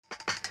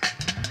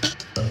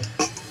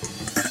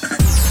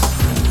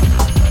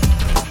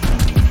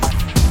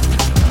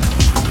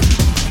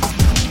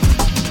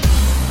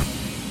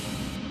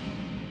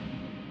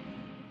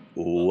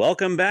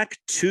Welcome back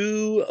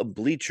to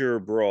Bleacher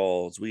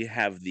Brawls. We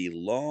have the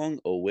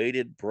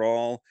long-awaited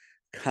brawl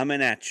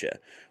coming at you.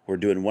 We're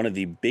doing one of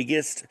the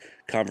biggest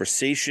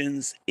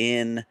conversations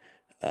in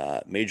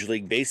Major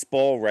League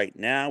Baseball right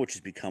now, which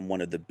has become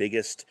one of the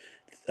biggest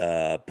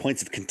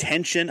points of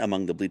contention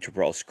among the Bleacher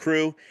Brawls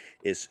crew,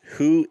 is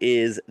who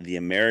is the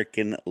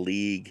American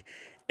League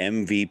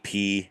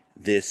MVP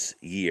this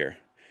year.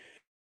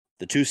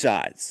 The two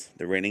sides,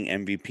 the reigning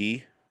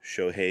MVP,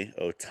 Shohei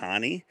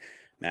Ohtani,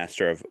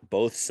 master of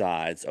both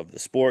sides of the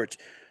sport.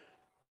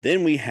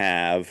 Then we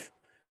have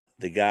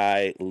the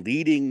guy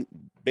leading,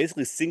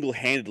 basically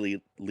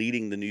single-handedly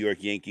leading the New York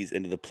Yankees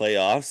into the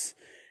playoffs,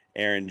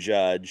 Aaron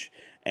Judge.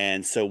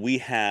 And so we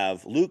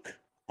have Luke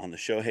on the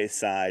Shohei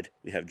side.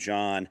 We have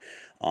John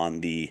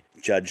on the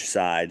Judge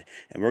side.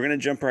 And we're going to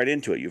jump right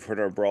into it. You've heard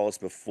our brawls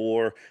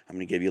before. I'm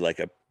going to give you like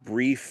a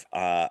brief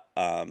sort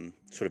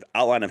of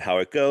outline of how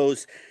it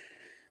goes.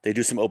 They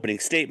do some opening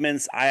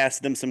statements. I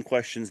ask them some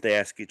questions. They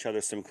ask each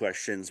other some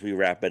questions. We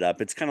wrap it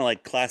up. It's kind of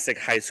like classic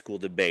high school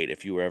debate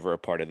if you were ever a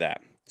part of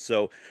that.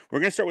 So we're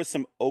going to start with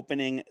some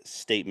opening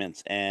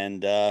statements.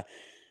 And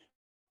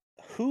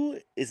who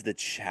is the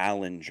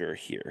challenger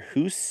here?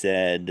 Who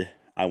said,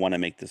 I want to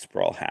make this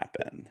brawl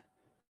happen?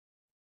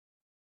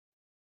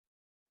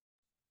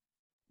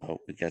 Oh,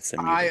 we got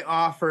some.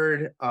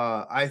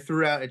 I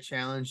threw out a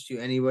challenge to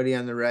anybody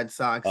on the Red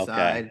Sox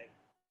side. Okay.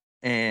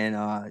 And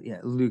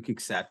Luke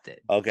accepted.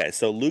 Okay,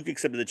 so Luke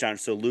accepted the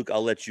challenge. So Luke,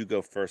 I'll let you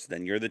go first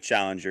then. You're the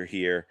challenger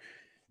here.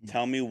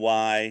 Tell me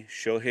why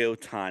Shohei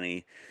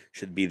Ohtani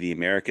should be the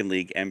American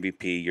League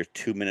MVP. Your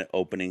 2-minute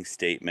opening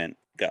statement.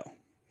 Go.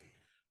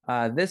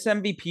 This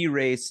MVP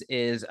race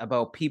is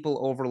about people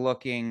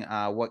overlooking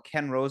what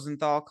Ken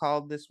Rosenthal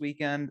called this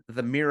weekend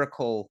the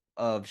miracle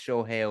of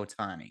Shohei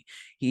Ohtani.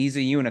 He's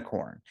a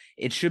unicorn.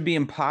 It should be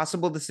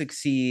impossible to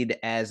succeed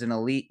as an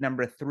elite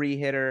number 3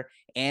 hitter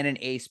and an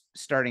ace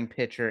starting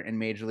pitcher in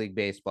Major League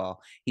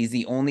Baseball. He's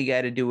the only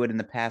guy to do it in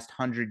the past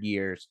 100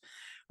 years.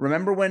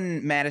 Remember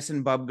when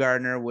Madison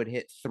Bumgarner would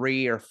hit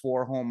 3 or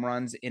 4 home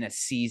runs in a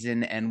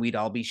season and we'd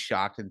all be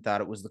shocked and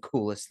thought it was the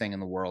coolest thing in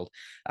the world?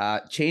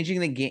 Changing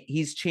the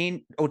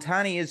game.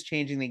 Ohtani is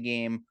changing the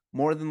game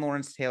more than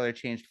Lawrence Taylor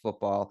changed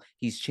football.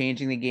 He's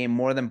changing the game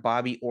more than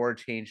Bobby Orr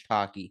changed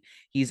hockey.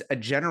 He's a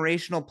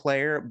generational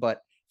player, but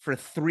for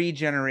 3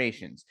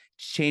 generations,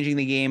 changing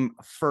the game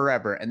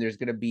forever. And there's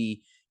going to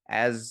be,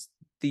 as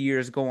the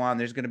years go on,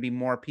 there's going to be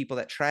more people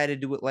that try to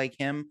do it like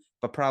him,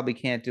 but probably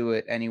can't do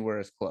it anywhere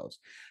as close.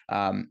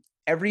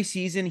 Every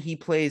season he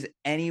plays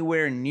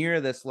anywhere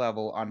near this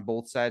level on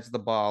both sides of the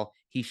ball,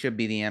 he should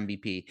be the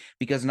MVP,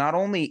 because not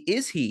only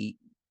is he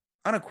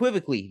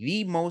unequivocally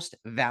the most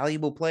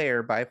valuable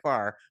player by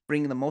far,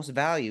 bringing the most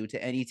value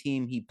to any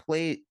team he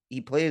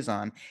plays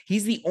on,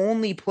 he's the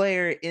only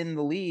player in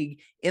the league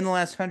in the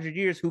last 100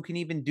 years who can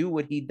even do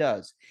what he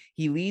does.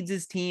 He leads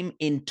his team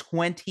in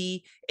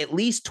at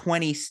least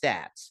 20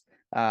 stats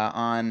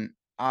on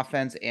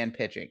offense and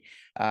pitching.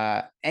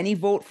 Any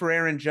vote for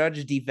Aaron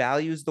Judge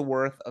devalues the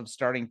worth of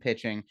starting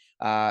pitching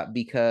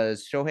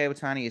because Shohei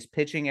Ohtani is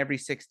pitching every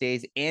 6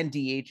 days and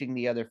DHing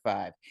the other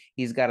 5.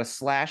 He's got a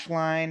slash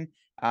line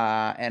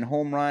and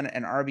home run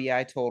and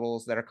RBI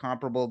totals that are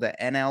comparable to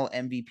NL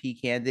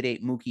MVP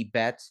candidate Mookie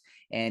Betts.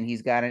 And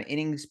he's got an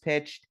innings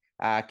pitched,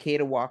 K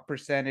to walk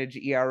percentage,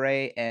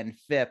 ERA, and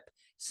FIP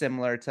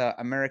similar to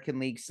American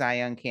League Cy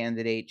Young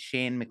candidate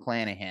Shane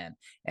McClanahan.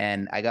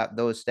 And I got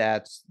those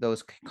stats,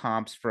 those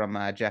comps from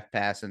Jeff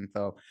Passan.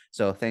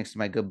 So thanks to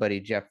my good buddy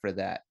Jeff for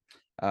that.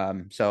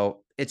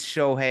 So it's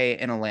Shohei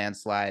in a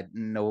landslide,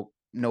 no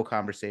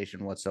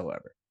conversation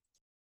whatsoever.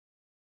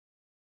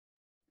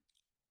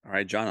 All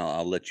right, John,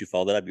 I'll let you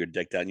follow that up. You're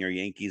decked out in your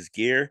Yankees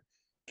gear.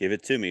 Give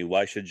it to me.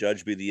 Why should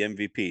Judge be the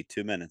MVP?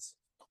 2 minutes.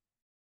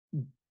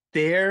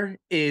 There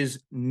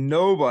is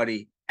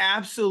nobody,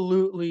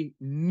 absolutely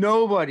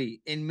nobody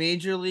in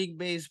Major League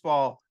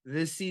Baseball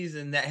this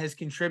season that has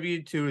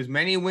contributed to as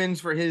many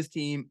wins for his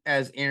team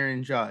as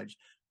Aaron Judge.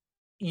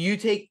 You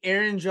take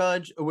Aaron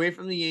Judge away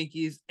from the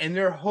Yankees, and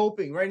they're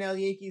hoping right now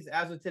the Yankees,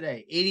 as of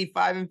today,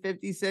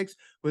 85-56.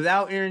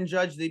 Without Aaron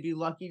Judge, they'd be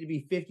lucky to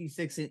be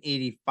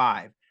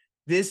 56-85.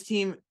 This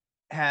team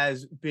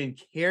has been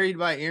carried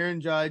by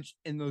Aaron Judge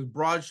and those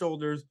broad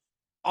shoulders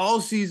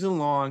all season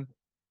long.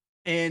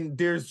 And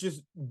there's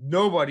just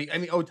nobody. I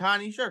mean,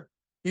 Ohtani, sure,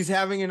 he's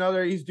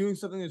doing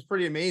something that's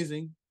pretty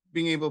amazing,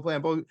 being able to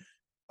play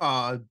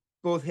on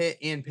both hit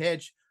and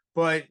pitch.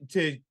 But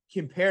to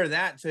compare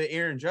that to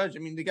Aaron Judge, I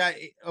mean,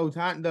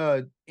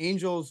 the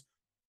Angels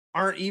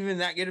aren't even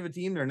that good of a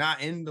team. They're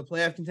not in the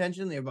playoff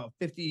contention. They have about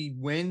 50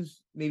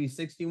 wins, maybe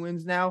 60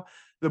 wins now.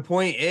 The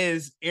point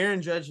is,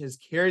 Aaron Judge has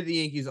carried the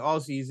Yankees all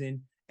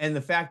season, and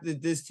the fact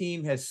that this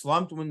team has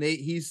slumped when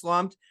he's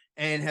slumped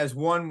and has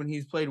won when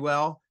he's played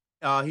well.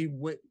 He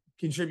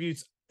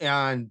contributes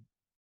on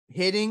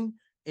hitting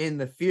in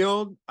the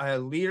field,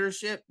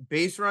 leadership,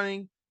 base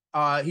running.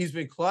 He's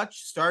been clutch,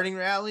 starting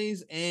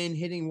rallies, and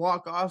hitting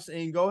walk-offs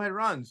and go-ahead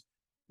runs.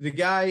 The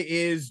guy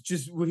is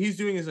just, what he's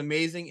doing is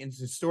amazing. It's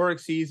a historic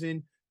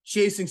season,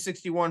 chasing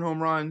 61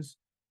 home runs.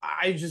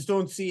 I just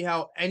don't see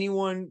how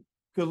anyone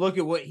could look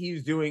at what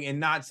he's doing and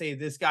not say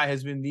this guy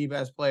has been the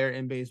best player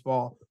in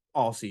baseball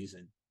all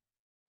season.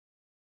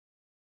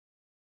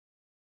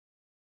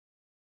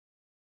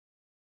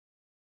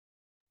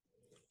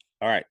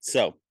 All right,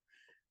 so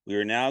we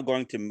are now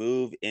going to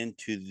move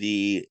into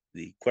the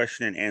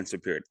question and answer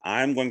period.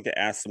 I'm going to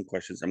ask some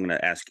questions. I'm going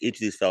to ask each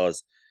of these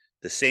fellas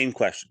the same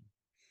question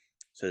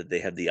so that they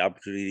have the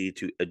opportunity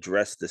to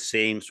address the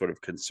same sort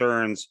of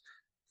concerns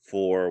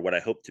for what I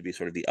hope to be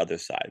sort of the other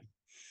side.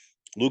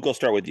 Luke, I'll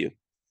start with you.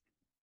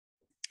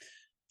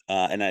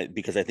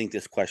 Because I think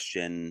this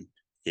question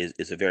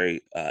is a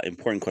very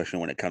important question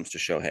when it comes to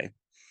Shohei.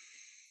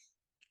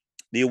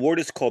 The award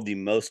is called the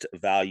Most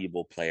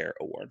Valuable Player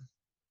Award.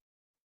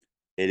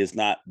 It is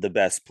not the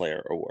Best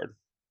Player Award.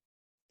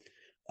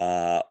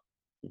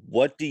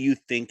 What do you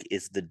think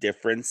is the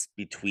difference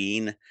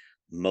between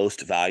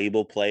Most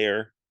Valuable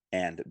Player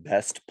and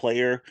Best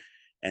Player?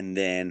 And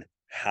then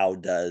how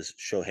does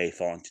Shohei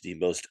fall into the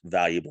Most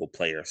Valuable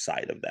Player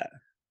side of that?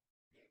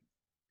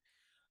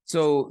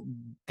 So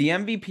the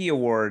MVP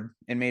award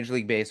in Major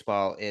League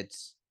Baseball,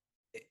 it's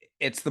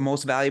the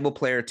most valuable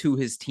player to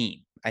his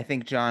team. I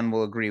think John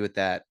will agree with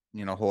that,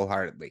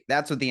 wholeheartedly.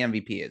 That's what the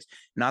MVP is.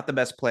 Not the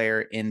best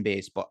player in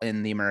baseball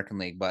in the American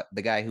League, but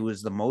the guy who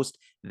is the most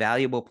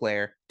valuable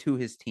player to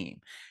his team.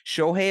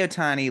 Shohei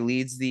Ohtani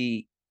leads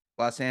the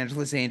Los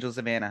Angeles Angels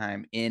of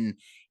Anaheim in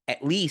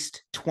at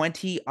least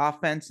 20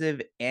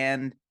 offensive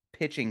and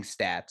pitching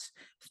stats,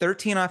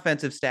 13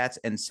 offensive stats,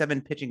 and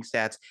 7 pitching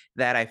stats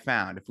that I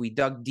found. If we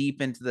dug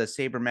deep into the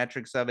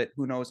sabermetrics of it,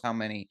 who knows how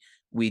many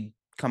we'd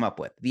come up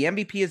with. The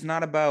MVP is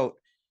not about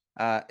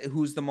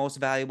who's the most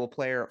valuable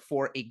player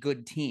for a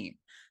good team.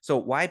 So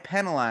why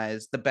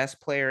penalize the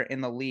best player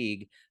in the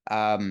league,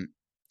 a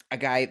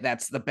guy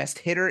that's the best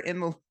hitter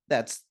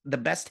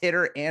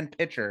and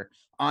pitcher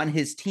on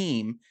his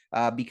team,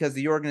 because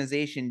the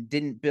organization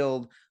didn't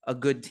build a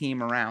good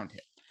team around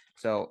him.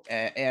 So,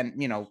 and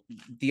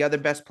the other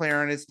best player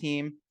on his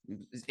team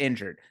is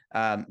injured.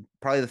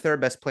 Probably the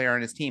third best player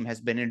on his team has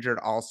been injured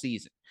all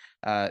season.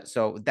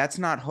 So that's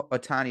not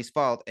Ohtani's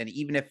fault. And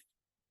even if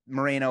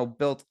Moreno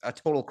built a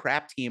total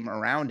crap team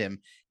around him,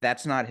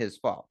 that's not his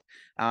fault.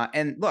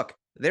 And look,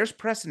 there's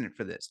precedent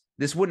for this.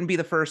 This wouldn't be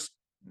the first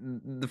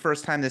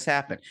time this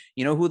happened.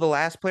 You know who the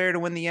last player to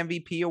win the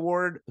MVP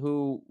award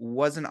who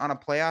wasn't on a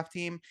playoff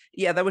team?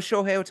 Yeah, that was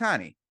Shohei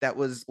Ohtani. That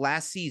was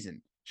last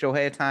season.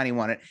 Shohei Ohtani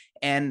won it.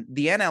 And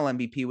the NL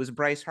MVP was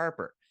Bryce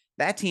Harper.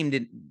 That team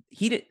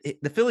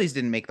the Phillies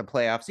didn't make the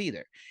playoffs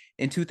either.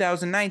 In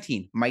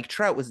 2019, Mike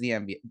Trout was the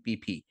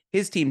MVP.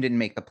 His team didn't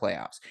make the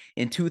playoffs.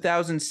 In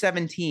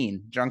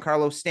 2017,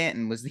 Giancarlo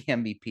Stanton was the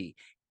MVP.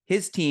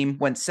 His team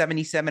went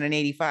 77 and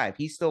 85.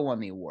 He still won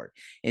the award.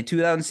 In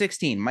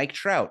 2016, Mike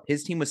Trout,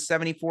 his team was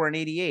 74 and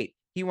 88.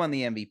 He won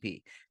the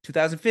MVP.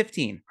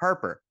 2015,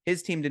 Harper,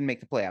 his team didn't make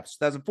the playoffs.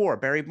 2004,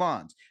 Barry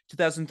Bonds.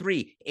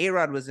 2003,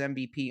 A-Rod was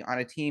MVP on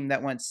a team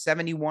that went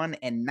 71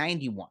 and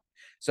 91.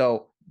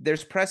 So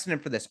there's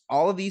precedent for this.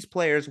 All of these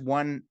players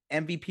won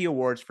MVP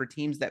awards for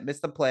teams that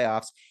missed the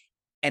playoffs,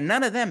 and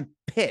none of them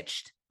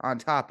pitched on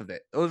top of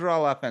it. Those are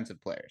all offensive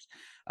players.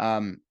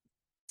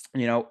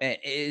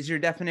 Is your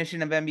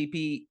definition of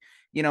MVP,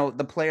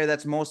 the player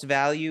that's most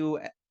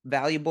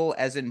valuable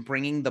as in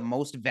bringing the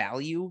most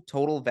value,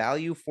 total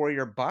value for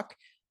your buck?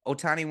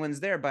 Ohtani wins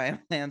there by a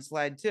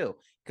landslide too,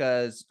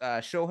 because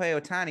Shohei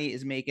Ohtani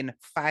is making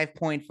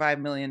 $5.5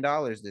 million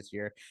this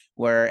year,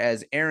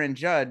 whereas Aaron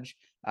Judge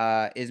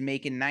is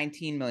making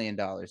 $19 million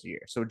a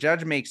year. So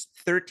Judge makes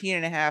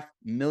 $13.5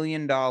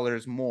 million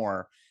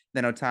more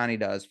than Ohtani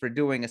does for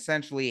doing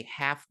essentially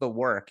half the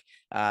work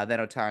that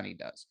Ohtani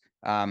does.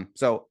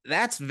 So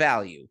that's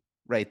value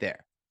right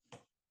there.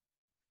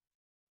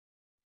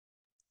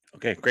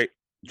 Okay, great.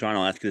 John,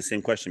 I'll ask you the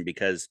same question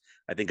because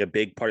I think a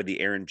big part of the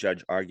Aaron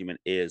Judge argument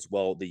is,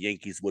 well, the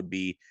Yankees would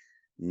be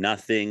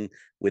nothing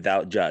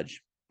without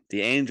Judge.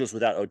 The Angels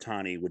without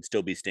Ohtani would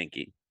still be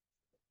stinky.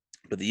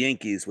 But the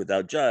Yankees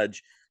without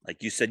Judge,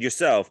 like you said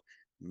yourself,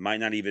 might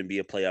not even be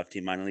a playoff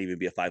team, might not even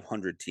be a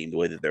 500 team the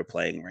way that they're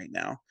playing right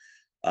now.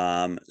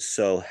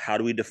 So how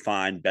do we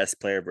define best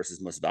player versus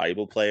most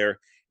valuable player?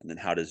 And then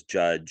how does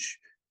Judge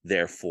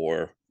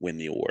therefore win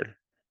the award?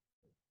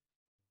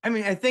 I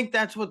mean, I think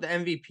that's what the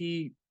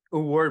MVP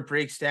award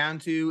breaks down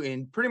to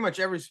in pretty much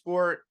every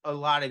sport a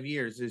lot of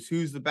years is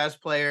who's the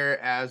best player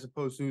as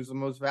opposed to who's the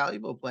most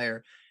valuable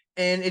player.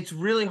 And it's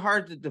really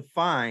hard to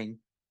define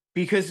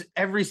because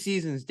every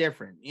season is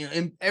different.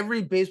 And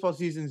every baseball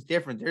season is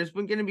different. There's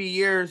been going to be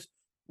years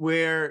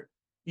where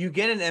you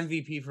get an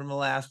MVP from a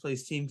last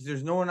place team because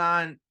there's no one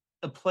on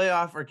a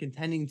playoff or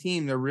contending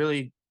team that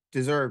really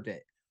deserved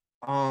it.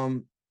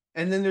 And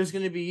then there's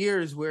going to be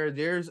years where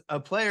there's a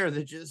player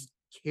that just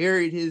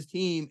carried his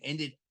team and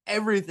did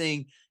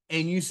everything.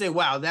 And you say,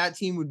 wow, that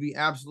team would be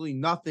absolutely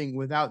nothing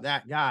without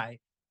that guy.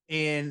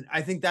 And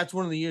I think that's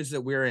one of the years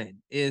that we're in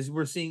is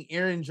we're seeing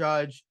Aaron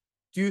Judge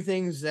do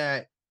things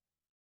that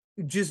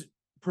just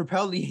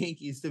propel the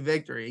Yankees to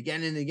victory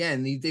again and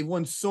again. They've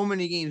won so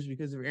many games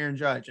because of Aaron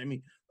Judge. I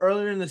mean,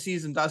 earlier in the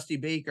season, Dusty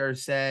Baker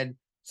said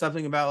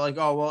something about like,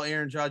 oh, well,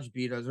 Aaron Judge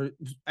beat us, or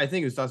I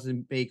think it was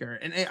Dustin Baker,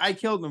 and I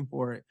killed him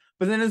for it.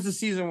 But then as the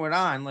season went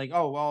on, like,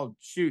 oh, well,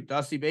 shoot,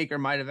 Dusty Baker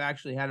might have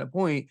actually had a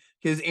point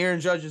because Aaron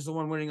Judge is the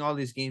one winning all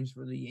these games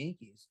for the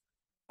Yankees.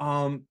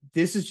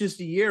 This is just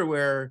a year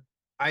where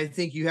I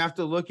think you have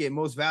to look at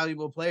most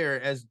valuable player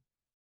as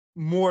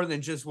more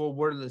than just, well,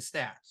 what are the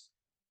stats?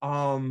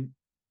 And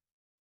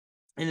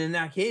in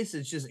that case,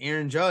 it's just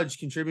Aaron Judge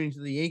contributing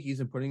to the Yankees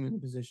and putting them in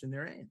the position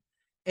they're in.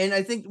 And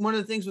I think one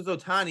of the things with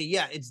Ohtani,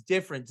 yeah, it's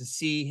different to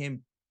see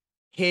him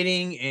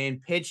hitting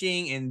and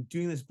pitching and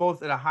doing this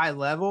both at a high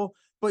level,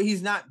 but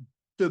he's not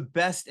the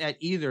best at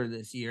either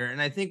this year.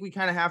 And I think we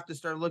kind of have to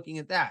start looking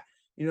at that.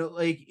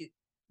 Like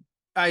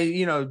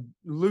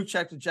Luke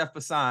checked with Jeff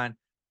Bassan.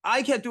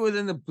 I kept it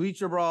within the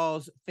Bleacher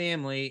Brawls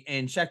family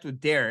and checked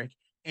with Derek.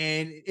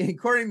 And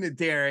according to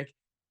Derek,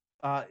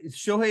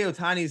 Shohei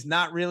Ohtani is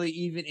not really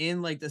even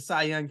in like the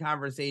Cy Young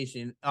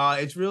conversation.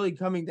 It's really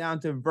coming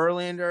down to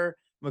Verlander,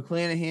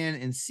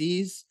 McClanahan, and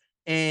Cease.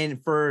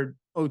 And for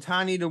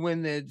Ohtani to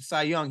win the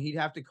Cy Young, he'd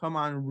have to come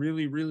on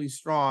really, really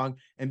strong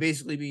and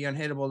basically be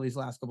unhittable these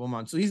last couple of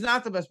months. So he's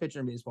not the best pitcher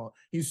in baseball.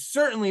 He's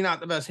certainly not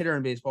the best hitter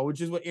in baseball,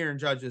 which is what Aaron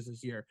Judge is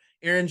this year.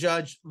 Aaron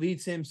Judge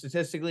leads him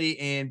statistically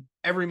in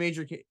every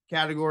major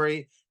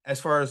category as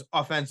far as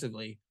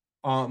offensively.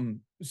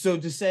 So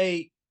to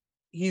say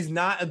he's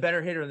not a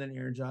better hitter than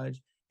Aaron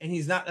Judge, and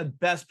he's not the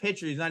best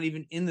pitcher, he's not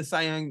even in the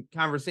Cy Young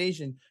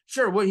conversation.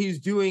 Sure, what he's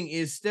doing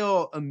is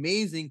still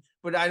amazing,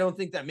 but I don't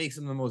think that makes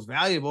him the most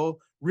valuable.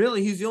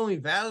 Really, he's the only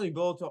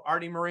valuable to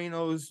Artie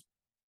Moreno's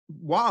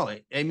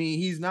wallet. I mean,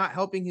 he's not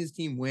helping his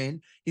team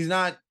win. He's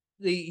not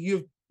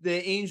the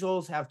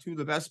Angels have two of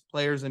the best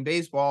players in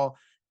baseball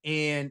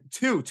and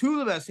two of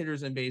the best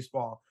hitters in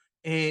baseball.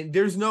 And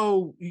there's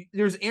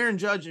Aaron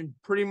Judge and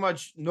pretty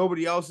much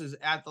nobody else is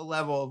at the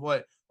level of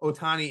what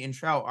Ohtani and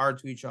Trout are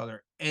to each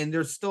other. And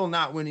they're still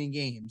not winning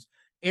games.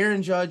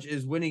 Aaron Judge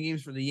is winning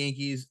games for the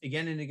Yankees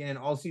again and again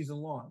all season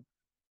long.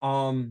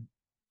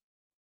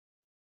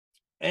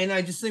 And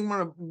I just think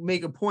want to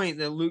make a point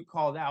that Luke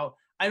called out.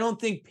 I don't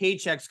think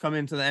paychecks come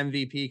into the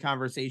MVP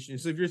conversation.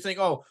 So if you're saying,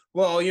 oh,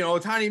 well,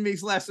 Ohtani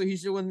makes less, so he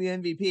should win the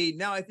MVP.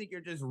 Now I think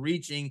you're just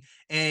reaching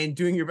and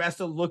doing your best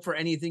to look for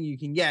anything you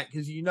can get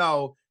because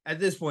at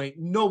this point,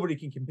 nobody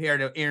can compare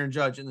to Aaron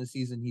Judge in the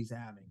season he's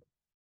having.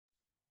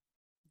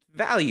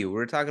 Value.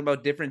 We're talking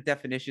about different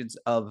definitions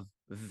of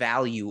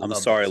value. I'm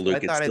sorry,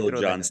 Luke. It's still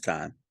John's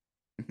time.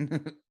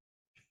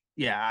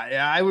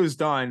 Yeah, I was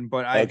done,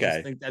 but I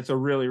just think that's a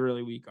really,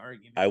 really weak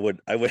argument. I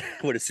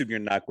would assume you're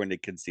not going to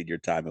concede your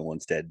time and will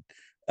instead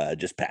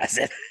just pass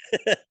it.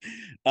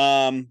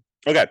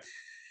 Okay.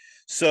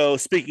 So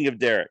speaking of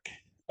Derek,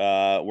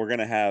 we're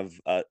gonna have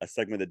a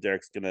segment that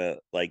Derek's gonna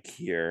like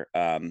here.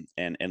 And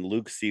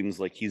Luke seems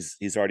like he's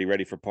already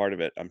ready for part of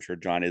it. I'm sure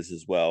John is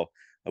as well.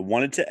 I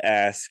wanted to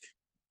ask.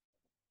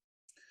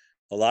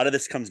 A lot of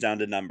this comes down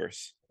to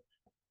numbers,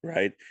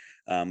 right?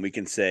 We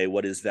can say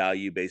what is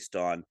value based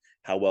on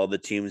how well the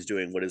team is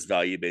doing, what is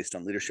value based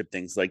on leadership,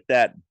 things like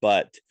that.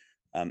 But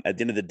at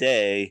the end of the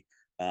day,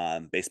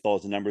 baseball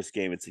is a numbers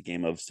game. It's a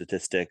game of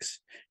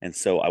statistics. And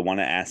so I want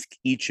to ask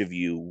each of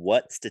you,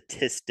 what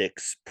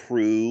statistics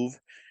prove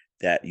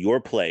that your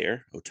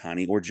player,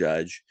 Ohtani or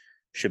Judge,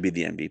 should be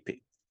the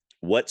MVP?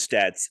 What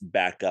stats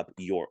back up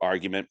your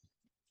argument?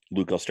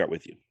 Luke, I'll start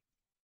with you.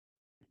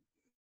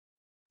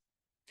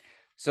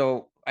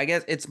 So I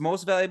guess it's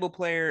most valuable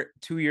player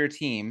to your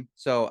team.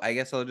 So I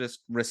guess I'll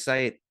just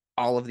recite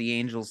all of the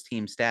Angels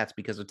team stats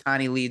because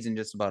Ohtani leads in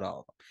just about all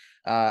of them.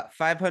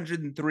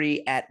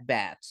 503 at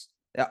bats.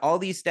 All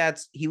these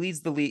stats, he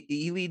leads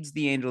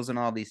the Angels in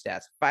all these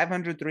stats.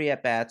 503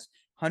 at bats,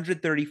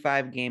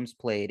 135 games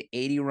played,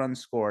 80 runs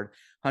scored,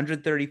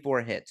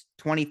 134 hits,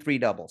 23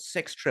 doubles,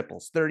 6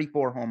 triples,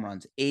 34 home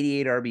runs,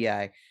 88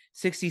 RBI,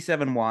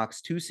 67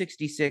 walks,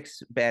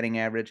 266 batting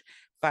average,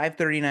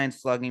 539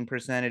 slugging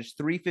percentage,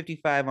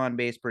 355 on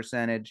base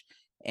percentage,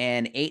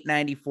 and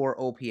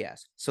 894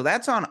 OPS. So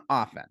that's on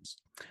offense.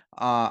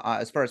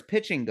 As far as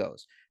pitching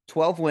goes,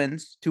 12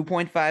 wins,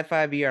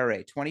 2.55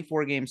 ERA,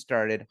 24 games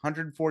started,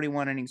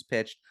 141 innings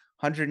pitched,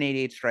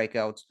 188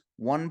 strikeouts,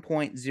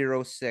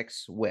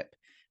 1.06 whip,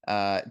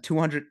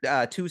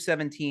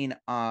 217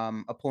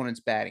 opponent's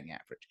batting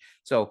average.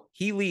 So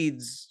he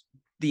leads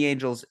the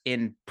Angels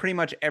in pretty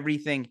much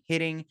everything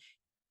hitting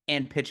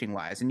and pitching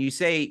wise. And you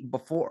say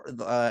before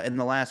in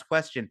the last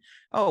question,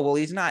 oh, well,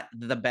 he's not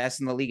the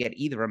best in the league at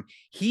either of them.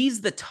 He's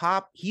in the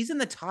top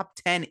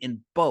 10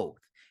 in both.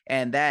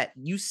 And that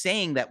you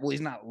saying that, well,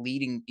 he's not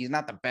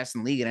the best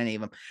in the league at any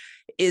of them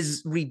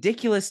is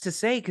ridiculous to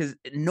say because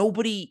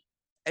nobody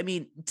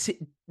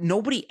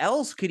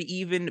else could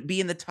even be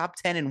in the top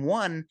 10 in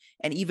one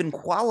and even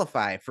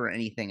qualify for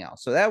anything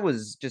else. So that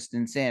was just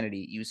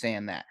insanity, you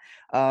saying that.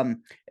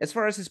 As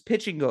far as his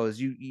pitching goes,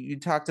 you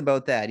talked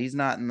about that. He's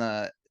not in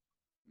the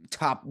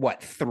top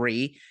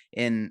 3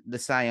 in the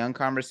Cy Young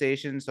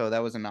conversation, so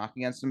that was a knock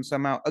against him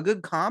somehow. A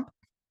good comp,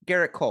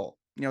 Garrett Cole,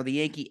 the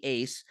Yankee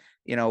ace,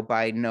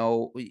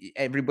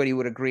 everybody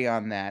would agree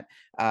on that.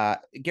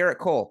 Garrett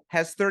Cole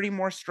has 30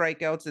 more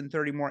strikeouts and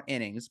 30 more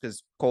innings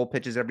because Cole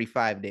pitches every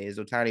 5 days.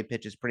 Ohtani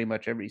pitches pretty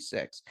much every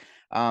 6.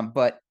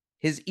 But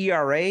his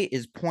ERA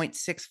is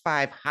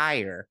 0.65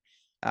 higher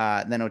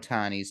than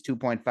Ohtani's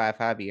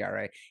 2.55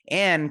 ERA.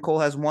 And Cole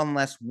has one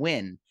less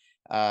win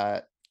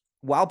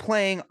while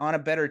playing on a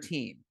better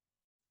team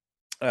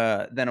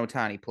than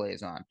Ohtani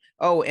plays on.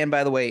 Oh, and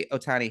by the way,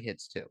 Ohtani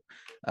hits too.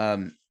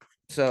 I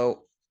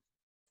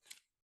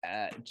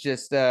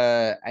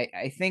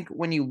think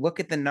when you look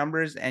at the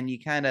numbers and you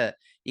kind of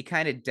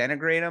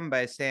denigrate him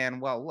by saying,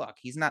 well, look,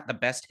 he's not the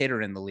best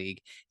hitter in the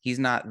league. He's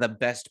not the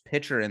best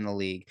pitcher in the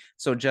league.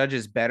 So Judge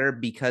is better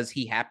because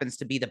he happens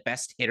to be the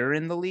best hitter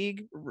in the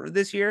league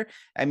this year.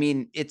 I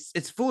mean,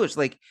 it's foolish.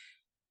 Like,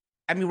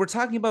 I mean, we're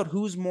talking about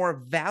who's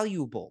more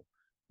valuable.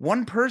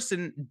 One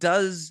person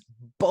does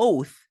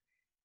both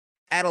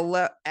at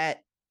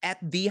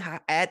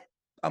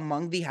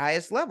among the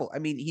highest level. I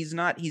mean, he's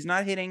not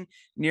hitting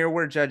near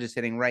where Judge is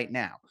hitting right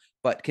now.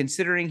 But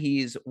considering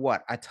he's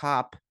a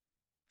top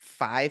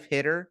 5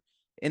 hitter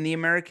in the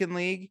American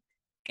League,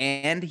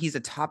 and he's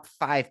a top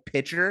 5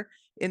 pitcher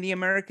in the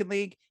American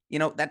League,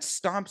 that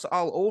stomps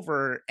all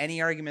over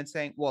any argument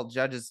saying, well,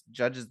 Judge is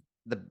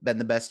been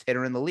the best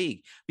hitter in the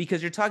league,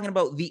 because you're talking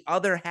about the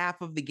other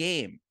half of the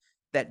game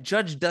that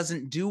Judge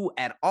doesn't do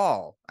at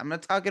all. I'm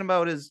not talking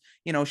about his,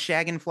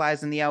 shagging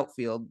flies in the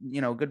outfield,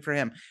 good for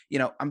him.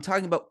 I'm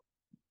talking about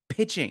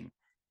pitching,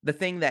 the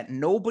thing that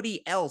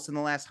nobody else in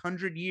the last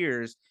 100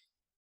 years,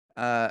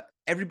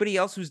 everybody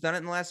else who's done it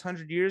in the last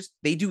 100 years,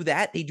 they do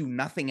that. They do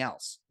nothing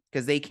else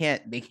because they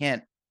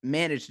can't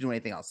manage to do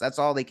anything else. That's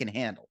all they can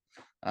handle.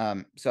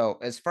 So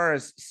as far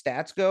as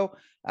stats go,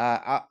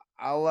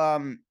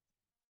 I'll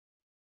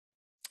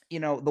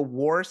the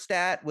WAR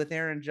stat with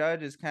Aaron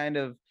Judge is kind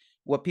of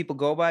what people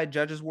go by.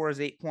 Judge's WAR is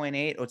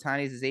 8.8,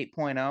 Ohtani's is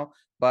 8.0,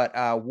 but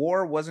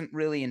WAR wasn't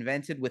really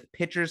invented with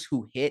pitchers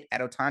who hit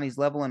at Ohtani's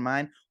level in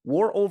mind.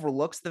 WAR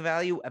overlooks the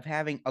value of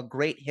having a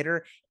great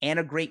hitter and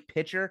a great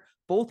pitcher,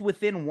 both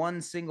within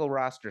one single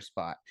roster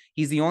spot.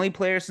 He's the only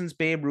player since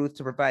Babe Ruth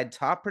to provide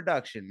top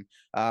production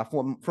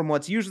from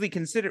what's really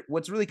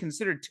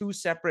considered 2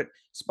 separate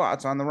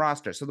spots on the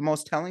roster. So the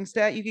most telling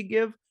stat you could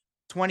give,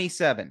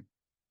 27.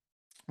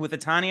 With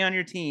Ohtani on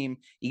your team,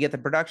 you get the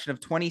production of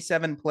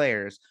 27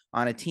 players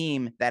on a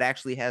team that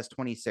actually has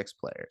 26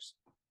 players.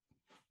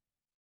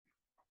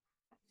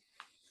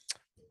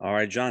 All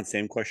right, John,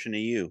 same question to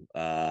you.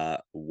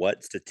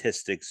 What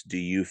statistics do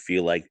you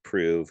feel like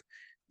prove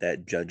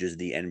that Judge is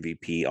the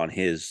MVP on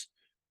his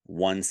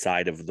one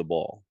side of the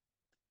ball?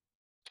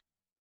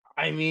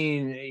 I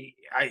mean,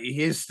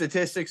 his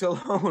statistics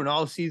alone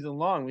all season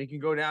long, we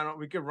could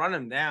run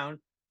him down.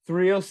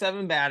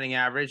 307 batting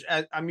average.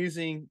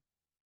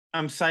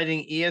 I'm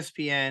citing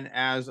ESPN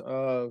as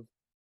of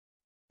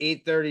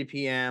 8:30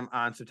 p.m.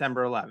 on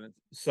September 11th.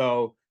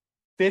 So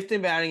 5th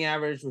in batting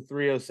average with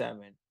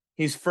 307.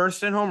 He's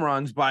first in home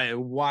runs by a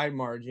wide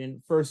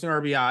margin, first in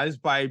RBIs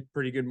by a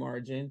pretty good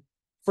margin,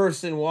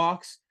 first in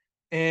walks.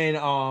 And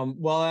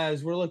well,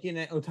 as we're looking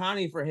at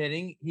Ohtani for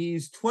hitting,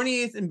 he's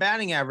 28th in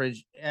batting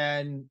average.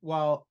 And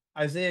while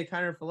Isaiah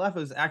Kiner-Falefa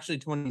is actually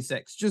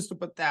 26, just to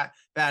put that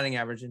batting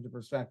average into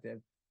perspective.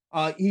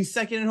 He's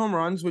second in home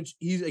runs, which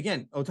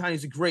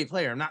Ohtani's a great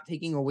player. I'm not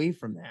taking away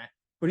from that,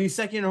 but he's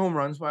second in home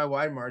runs by a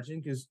wide margin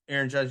because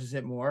Aaron Judge has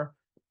hit more,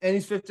 and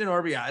he's 5th in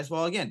RBIs.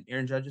 Well, again,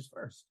 Aaron Judge is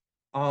first.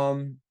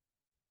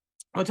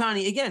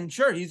 Ohtani, again,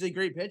 sure, he's a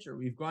great pitcher.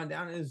 We've gone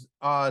down his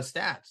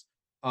stats.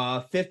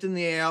 5th in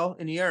the AL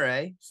in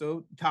ERA,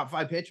 so top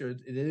 5 pitcher.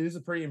 It is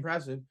a pretty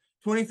impressive.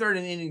 23rd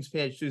in innings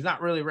pitched, so he's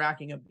not really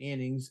racking up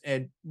innings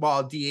and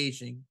while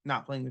DHing,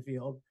 not playing the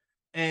field,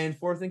 and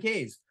 4th in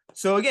Ks.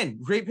 So again,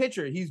 great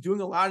pitcher. He's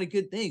doing a lot of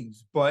good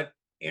things, but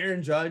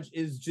Aaron Judge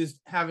is just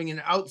having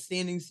an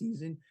outstanding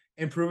season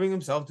and proving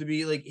himself to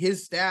be like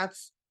his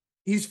stats.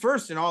 He's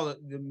first in all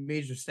the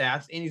major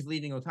stats, and he's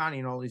leading Ohtani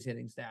in all these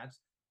hitting stats.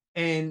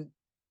 And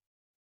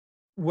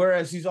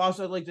whereas he's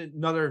also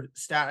another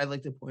stat I'd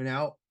like to point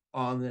out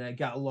that I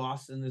got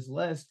lost in this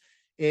list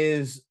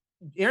is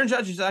Aaron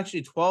Judge is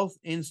actually 12th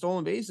in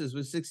stolen bases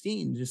with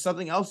 16, just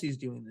something else he's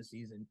doing this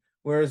season.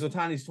 Whereas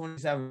Ohtani's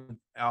 27th,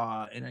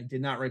 and I did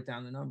not write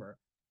down the number.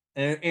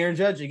 And Aaron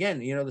Judge, again,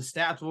 the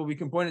stats, well, we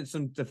can point at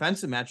some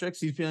defensive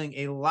metrics. He's feeling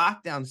a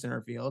lockdown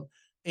center field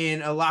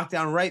and a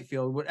lockdown right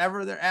field.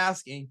 Whatever they're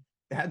asking,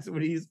 that's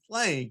what he's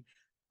playing.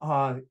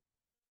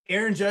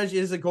 Aaron Judge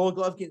is a Gold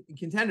Glove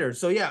contender.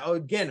 So, yeah,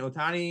 again,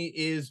 Ohtani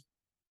is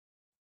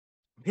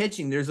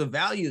pitching. There's a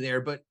value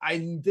there. But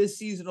this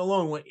season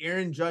alone, what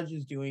Aaron Judge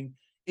is doing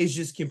is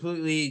just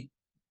completely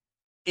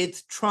 –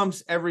 it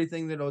trumps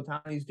everything that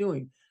Ohtani's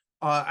doing.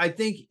 I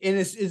think, and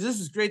this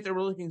is great that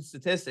we're looking at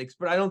statistics,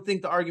 but I don't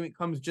think the argument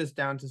comes just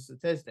down to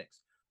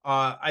statistics.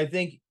 I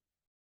think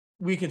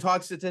we can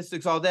talk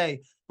statistics all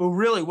day, but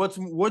really,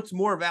 what's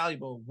more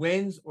valuable,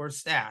 wins or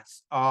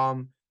stats?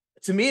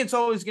 To me, it's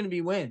always going to be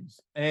wins.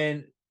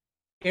 And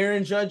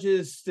Aaron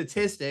Judge's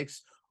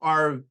statistics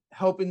are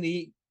helping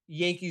the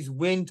Yankees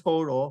win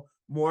total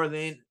more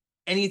than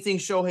anything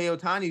Shohei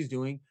Ohtani is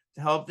doing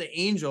to help the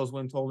Angels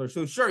win total.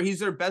 So sure, he's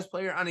their best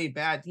player on a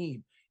bad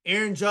team.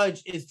 Aaron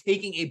Judge is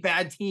taking a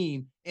bad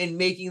team and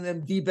making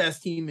them the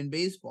best team in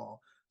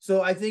baseball.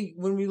 So I think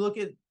when we look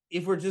at,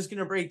 if we're just going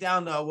to break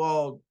down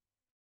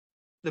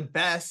the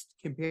best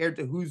compared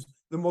to who's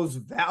the most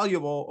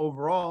valuable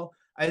overall,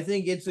 I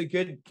think it's a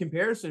good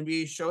comparison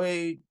be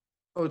Shohei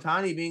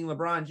Ohtani being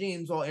LeBron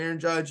James, while Aaron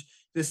Judge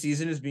this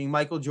season is being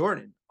Michael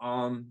Jordan.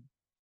 I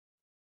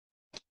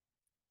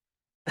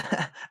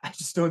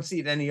just don't see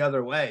it any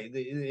other way.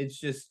 It's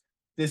just,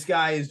 this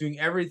guy is doing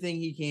everything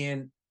he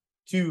can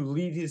to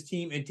lead his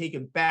team and take a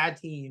bad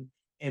team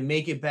and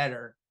make it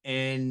better.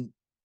 And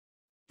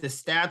the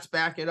stats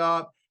back it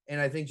up. And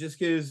I think just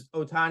because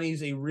Ohtani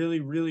is a really,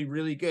 really,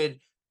 really good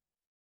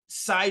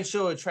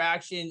sideshow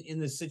attraction in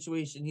the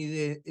situation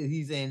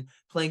he's in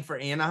playing for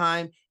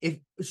Anaheim, if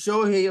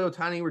Shohei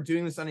Ohtani were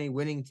doing this on a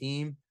winning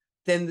team,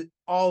 then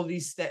all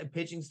these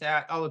pitching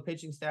stats,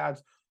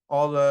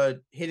 all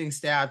the hitting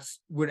stats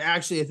would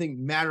actually, I think,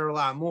 matter a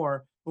lot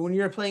more. But when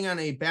you're playing on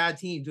a bad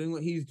team, doing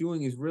what he's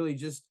doing is really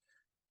just,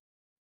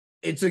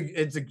 it's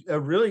a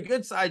really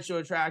good sideshow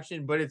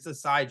attraction, but it's a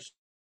sideshow.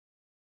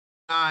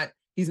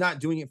 He's not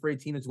doing it for a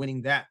team that's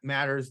winning. That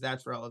matters.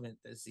 That's relevant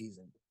this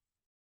season.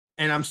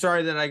 And I'm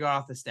sorry that I got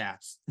off the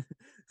stats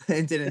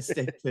and didn't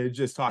stick to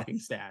just talking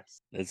stats.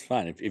 That's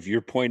fine. If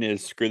your point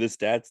is screw the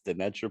stats, then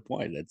that's your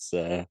point. That's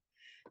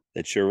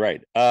you're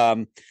right.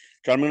 John,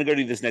 I'm going to go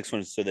to this next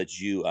one so that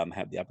you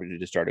have the opportunity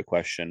to start a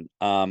question.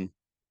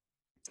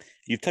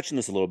 You've touched on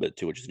this a little bit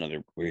too, which is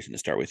another reason to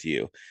start with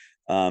you.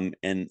 And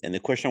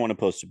the question I want to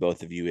pose to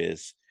both of you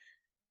is,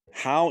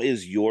 how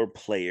is your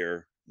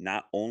player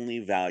not only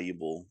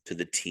valuable to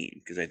the team?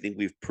 Because I think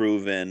we've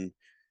proven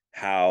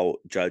how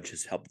Judge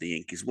has helped the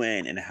Yankees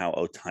win and how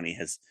Ohtani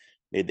has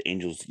made the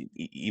Angels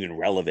even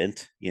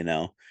relevant,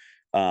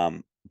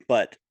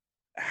 but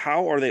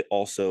how are they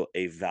also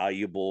a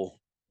valuable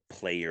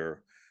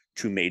player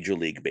to Major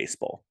League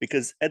Baseball?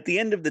 Because at the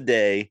end of the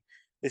day,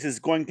 this is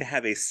going to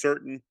have a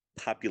certain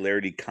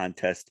popularity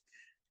contest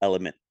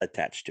element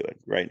attached to it,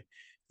 right?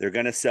 They're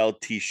going to sell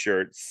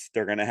T-shirts.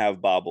 They're going to have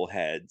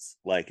bobbleheads.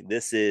 Like,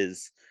 this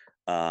is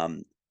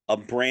a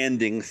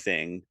branding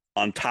thing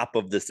on top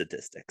of the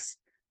statistics,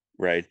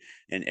 right?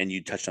 And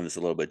you touched on this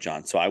a little bit,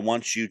 John. So I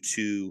want you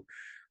to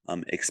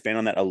expand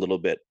on that a little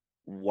bit.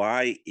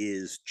 Why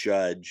is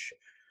Judge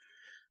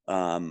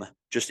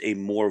just a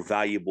more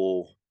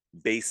valuable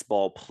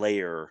baseball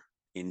player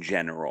in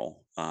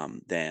general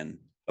than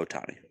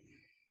Ohtani?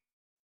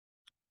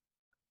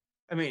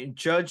 I mean,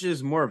 Judge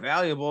is more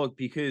valuable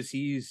because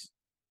he's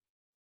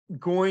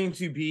going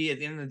to be, at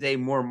the end of the day,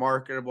 more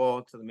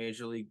marketable to the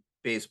Major League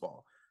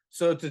Baseball.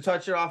 So to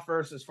touch it off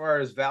first, as far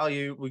as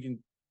value, we can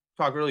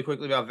talk really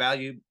quickly about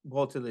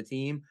valuable to the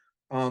team.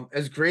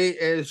 As great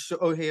as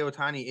Shohei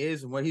Ohtani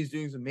is and what he's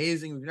doing is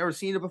amazing. We've never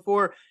seen it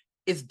before.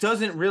 It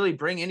doesn't really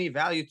bring any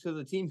value to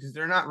the team because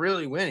they're not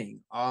really winning.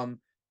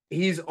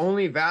 He's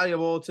only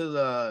valuable to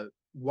the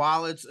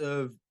wallets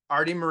of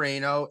Artie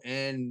Moreno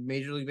and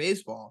Major League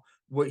Baseball.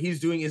 What he's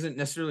doing isn't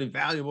necessarily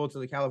valuable to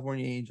the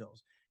California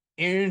Angels.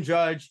 Aaron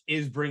Judge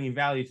is bringing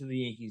value to the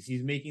Yankees.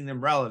 He's making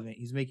them relevant.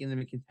 He's making them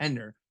a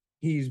contender.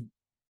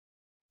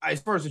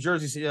 As far as the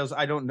jersey sales,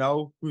 I don't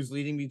know who's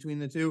leading between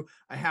the two.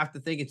 I have to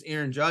think it's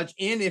Aaron Judge.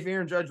 And if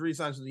Aaron Judge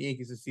re-signs with the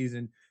Yankees this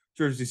season,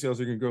 jersey sales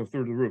are going to go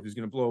through the roof. He's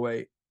going to blow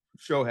away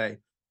Shohei.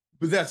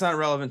 But that's not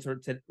relevant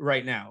to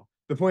right now.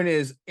 The point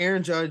is,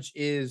 Aaron Judge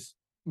is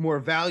more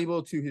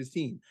valuable to his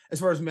team. As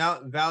far as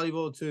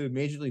valuable to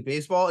Major League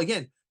Baseball,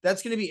 again,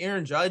 that's going to be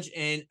Aaron Judge.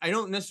 And I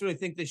don't necessarily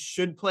think this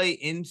should play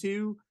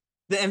into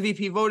the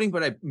MVP voting,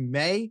 but I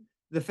may.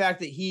 The fact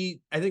that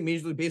I think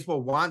Major League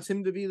Baseball wants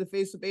him to be the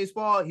face of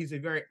baseball. He's a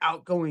very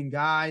outgoing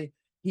guy.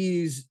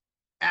 He's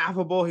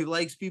affable. He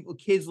likes people.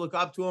 Kids look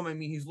up to him. I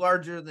mean, he's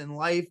larger than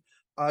life.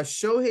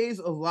 Shohei's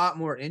a lot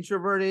more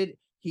introverted.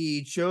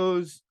 He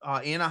chose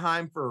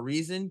Anaheim for a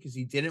reason because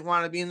he didn't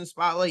want to be in the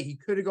spotlight. He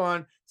could have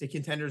gone to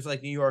contenders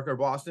like New York or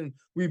Boston.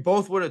 We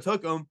both would have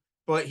took him,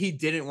 but he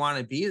didn't want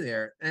to be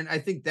there. And I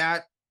think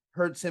that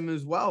hurts him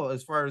as well,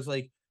 as far as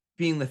like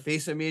being the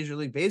face of Major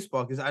League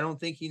Baseball, because I don't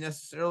think he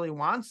necessarily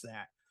wants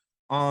that.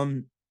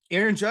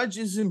 Aaron Judge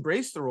has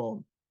embraced the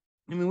role.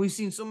 I mean, we've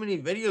seen so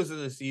many videos of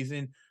the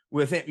season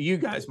with him. You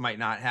guys might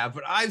not have,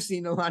 but I've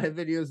seen a lot of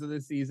videos of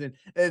this season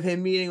of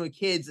him meeting with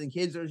kids, and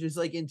kids are just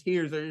like in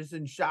tears. They're just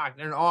in shock.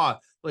 They're in awe,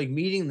 like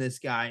meeting this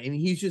guy. I mean,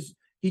 he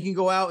can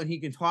go out and he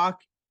can talk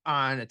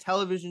on a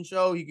television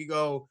show. He could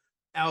go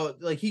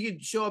out, like he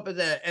could show up at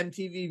the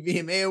MTV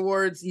VMA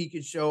Awards. He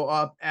could show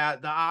up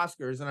at the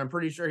Oscars, and I'm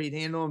pretty sure he'd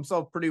handle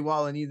himself pretty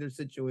well in either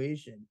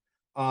situation.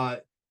 I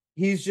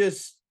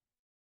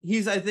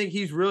think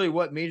he's really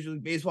what Major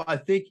League Baseball. I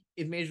think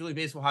if Major League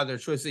Baseball had their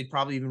choice, they'd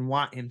probably even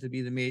want him to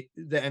be the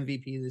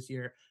MVP this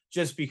year,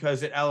 just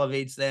because it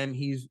elevates them.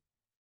 He's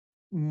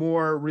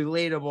more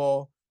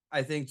relatable,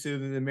 I think, to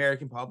the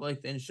American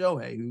public than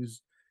Shohei, who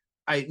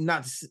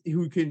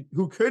could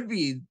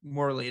be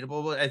more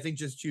relatable, but I think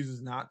just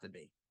chooses not to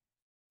be.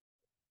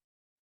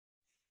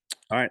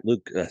 All right,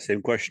 Luke,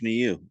 same question to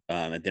you.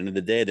 At the end of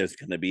the day, there's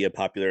going to be a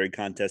popularity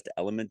contest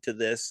element to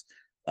this.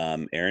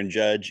 Aaron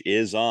Judge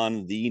is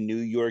on the New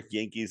York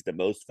Yankees, the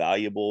most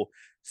valuable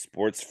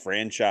sports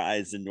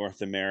franchise in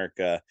North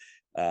America.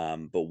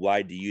 But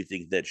why do you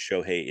think that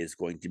Shohei is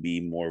going to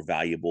be more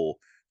valuable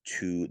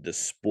to the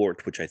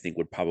sport, which I think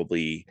would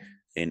probably,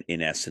 in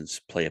essence,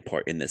 play a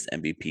part in this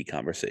MVP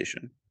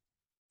conversation?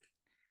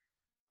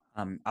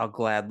 I'll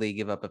gladly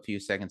give up a few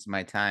seconds of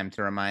my time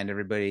to remind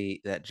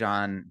everybody that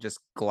John just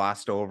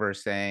glossed over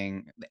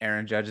saying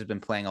Aaron Judge has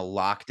been playing a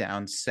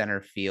lockdown center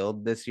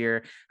field this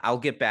year. I'll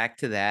get back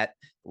to that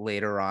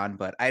later on,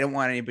 but I don't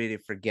want anybody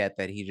to forget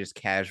that he just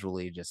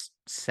casually just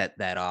set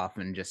that off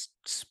and just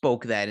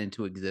spoke that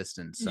into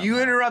existence somehow. You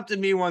interrupted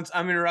me once.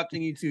 I'm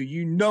interrupting you too.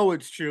 You know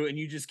it's true, and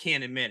you just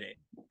can't admit it.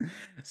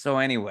 So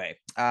anyway,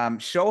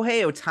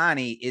 Shohei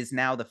Ohtani is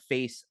now the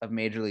face of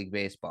Major League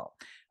Baseball.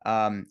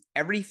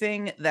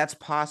 Everything that's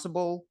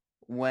possible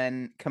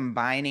when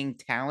combining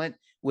talent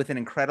with an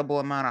incredible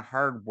amount of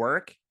hard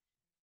work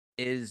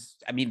is,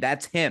 I mean,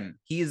 that's him.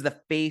 He is the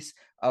face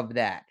of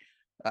that.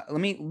 Let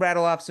me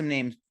rattle off some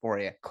names for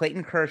you.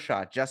 Clayton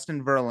Kershaw,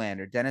 Justin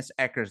Verlander, Dennis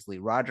Eckersley,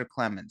 Roger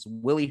Clemens,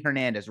 Willie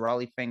Hernandez,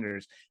 Raleigh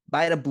Fingers,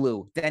 Vida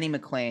Blue, Denny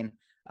McClain,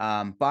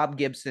 Bob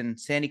Gibson,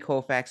 Sandy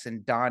Koufax,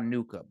 and Don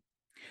Newcomb.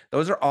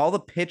 Those are all the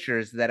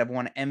pitchers that have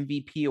won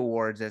MVP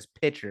awards as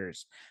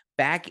pitchers.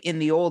 Back in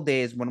the old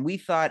days when we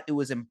thought it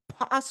was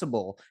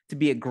impossible to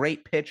be a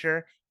great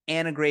pitcher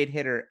and a great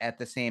hitter at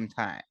the same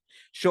time.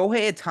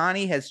 Shohei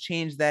Ohtani has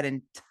changed that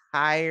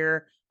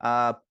entire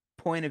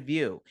point of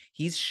view.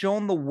 He's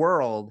shown the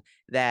world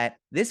that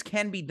this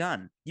can be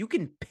done. You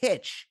can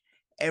pitch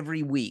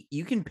every week.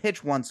 You can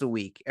pitch once a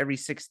week, every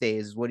 6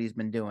 days is what he's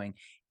been doing.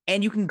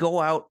 And you can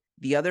go out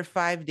the other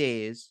 5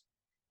 days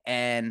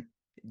and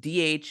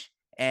DH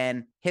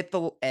and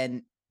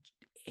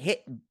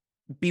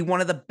be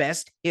one of the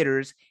best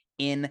hitters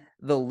in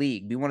the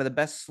league, be one of the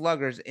best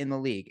sluggers in the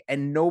league.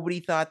 And nobody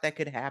thought that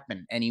could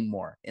happen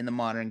anymore in the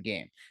modern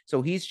game.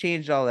 So he's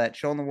changed all that,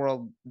 shown the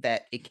world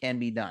that it can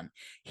be done.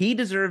 He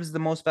deserves the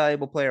most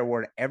valuable player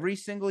award every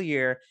single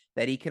year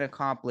that he can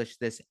accomplish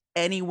this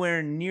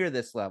anywhere near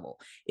this level.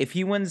 If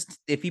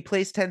he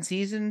plays 10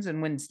 seasons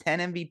and wins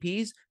 10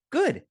 MVPs,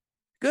 good,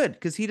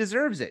 because he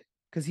deserves it.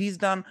 Because he's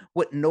done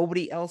what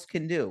nobody else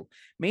can do.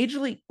 Major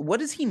League, what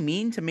does he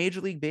mean to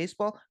Major League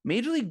Baseball?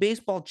 Major League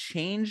Baseball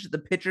changed the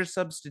pitcher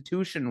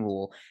substitution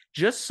rule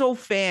just so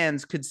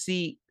fans could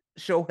see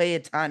Shohei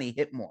Ohtani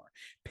hit more.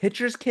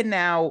 Pitchers can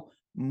now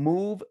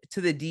move to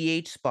the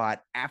DH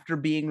spot after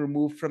being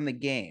removed from the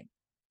game.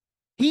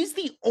 He's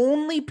the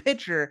only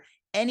pitcher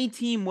any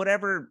team would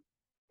ever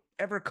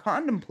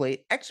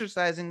contemplate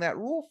exercising that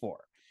rule for.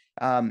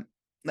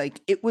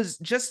 Like it was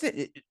just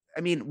I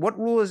mean, what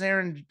rule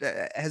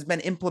has been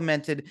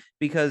implemented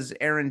because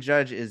Aaron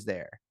Judge is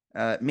there?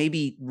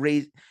 Maybe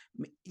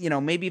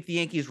if the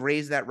Yankees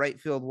raise that right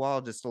field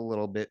wall just a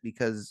little bit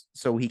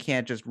so he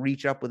can't just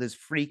reach up with his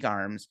freak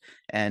arms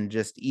and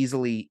just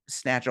easily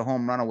snatch a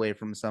home run away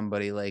from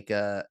somebody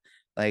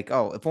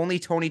if only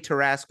Tony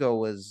Tarasco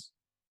was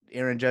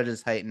Aaron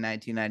Judge's height in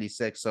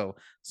 1996, so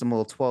some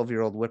little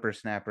 12-year-old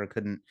whippersnapper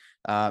couldn't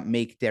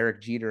make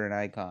Derek Jeter an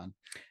icon.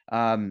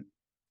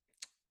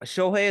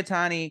 Shohei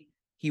Ohtani,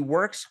 he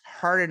works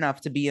hard enough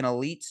to be an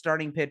elite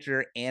starting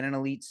pitcher and an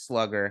elite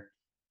slugger.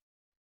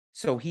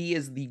 So he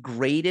is the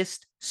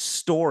greatest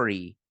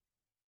story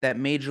that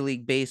Major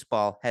League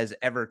Baseball has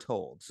ever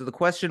told. So the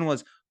question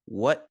was,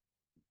 what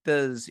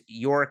does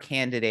your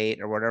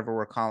candidate, or whatever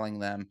we're calling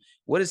them,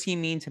 what does he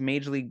mean to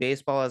Major League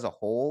Baseball as a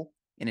whole,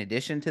 in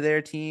addition to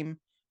their team?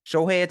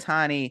 Shohei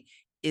Ohtani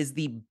is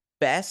the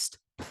best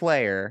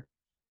player,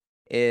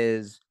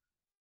 is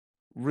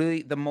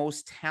really the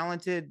most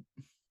talented.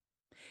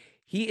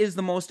 He is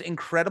the most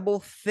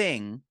incredible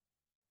thing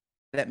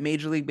that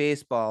Major League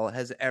Baseball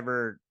has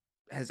ever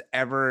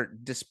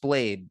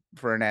displayed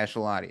for a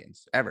national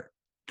audience, ever.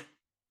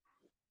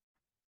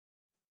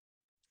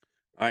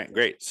 All right,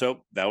 great.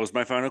 So that was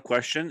my final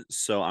question.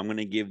 So I'm going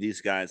to give these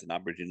guys an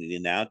opportunity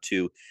now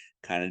to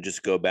kind of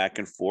just go back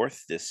and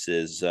forth. This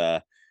is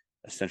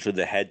essentially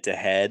the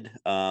head-to-head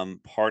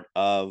part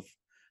of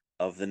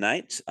the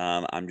night.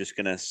 I'm just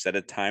going to set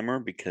a timer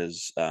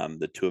because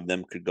the two of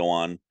them could go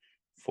on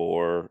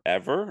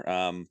forever,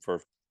 for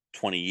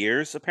 20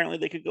 years. Apparently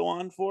they could go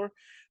on for.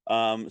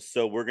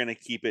 So we're going to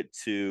keep it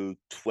to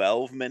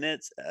 12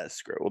 minutes.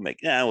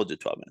 We'll do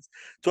 12 minutes.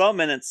 12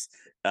 minutes.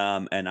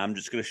 And I'm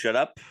just going to shut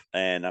up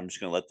and I'm just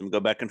going to let them go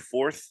back and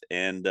forth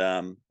and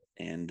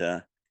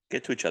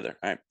get to each other.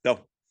 All right, go.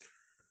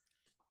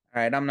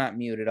 All right, I'm not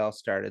muted. I'll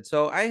start it.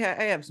 So I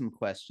have some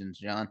questions,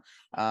 John.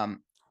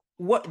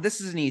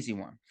 This is an easy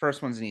one.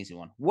 First one's an easy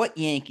one. What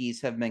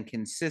Yankees have been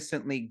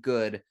consistently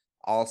good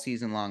all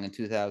season long in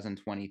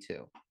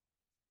 2022?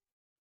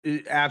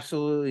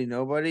 Absolutely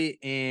nobody.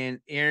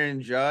 And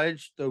Aaron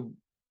Judge, the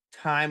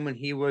time when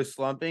he was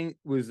slumping,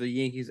 was the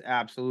Yankees'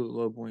 absolute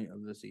low point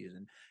of the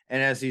season.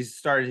 And as he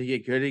started to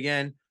get good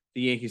again,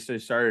 the Yankees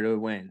started to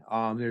win.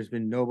 There's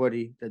been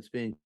nobody that's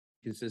been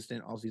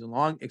consistent all season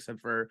long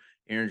except for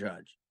Aaron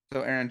Judge.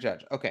 So Aaron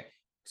Judge. Okay.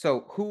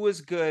 So who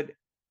was good?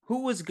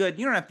 Who was good?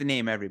 You don't have to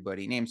name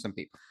everybody. Name some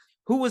people.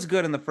 Who was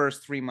good in the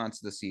first 3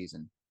 months of the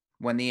season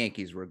when the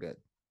Yankees were good?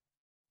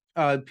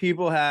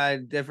 People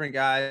had different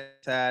guys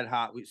had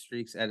hot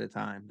streaks at a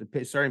time.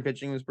 The starting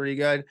pitching was pretty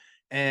good,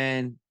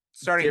 and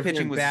Starting pitching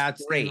different was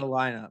bats in the great.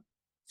 lineup.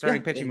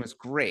 Starting Yeah, pitching was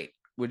great.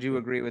 Would you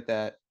agree with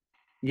that?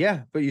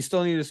 Yeah, but you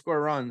still need to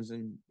score runs,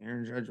 and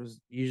Aaron Judge was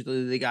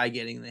usually the guy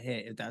getting the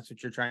hit if that's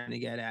what you're trying to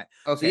get at.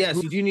 So Okay.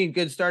 yes, you do need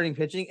good starting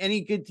pitching.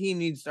 Any good team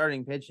needs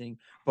starting pitching,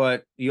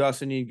 but you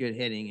also need good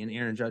hitting, and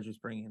Aaron Judge was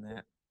bringing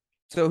that.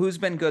 So who's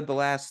been good the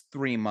last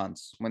 3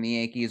 months when the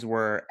Yankees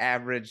were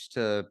average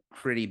to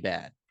pretty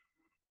bad?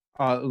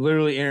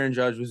 Literally, Aaron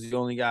Judge was the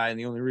only guy, and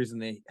the only reason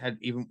they had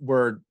even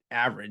were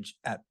average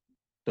at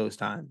those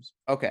times.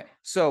 Okay.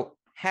 So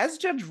has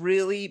Judge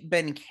really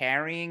been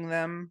carrying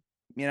them,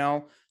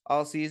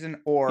 all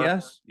season? Or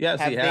Yes, he have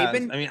they has.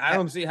 been I mean, I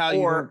don't see how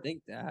you don't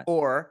think that.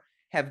 or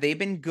have they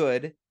been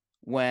good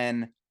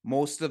when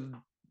most of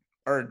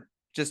or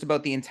just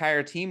about the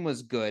entire team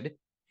was good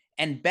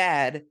and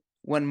bad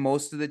when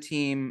most of the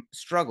team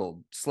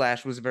struggled /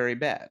 was very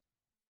bad?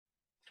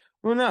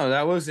 Well, no,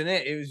 that wasn't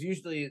it. It was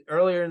usually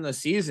earlier in the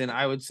season.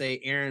 I would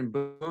say Aaron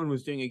Boone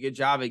was doing a good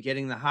job at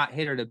getting the hot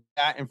hitter to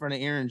bat in front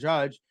of Aaron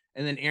Judge,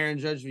 and then Aaron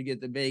Judge would get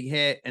the big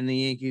hit, and the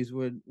Yankees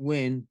would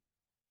win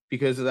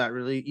because of that.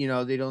 Really,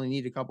 they'd only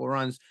need a couple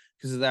runs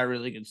because of that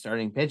really good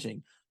starting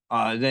pitching.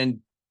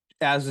 Then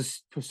as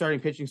the starting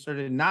pitching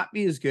started to not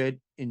be as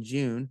good in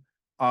June,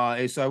 so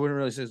I wouldn't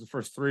really say it's the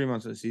first 3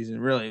 months of the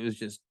season. Really, it was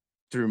just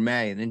through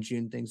May, and then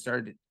June things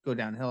started to go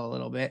downhill a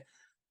little bit.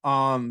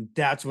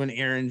 That's when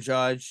Aaron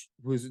Judge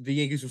the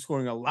Yankees were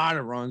scoring a lot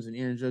of runs, and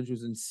Aaron Judge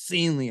was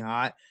insanely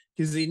hot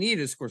because they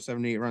needed to score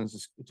 78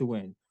 runs to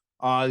win.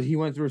 He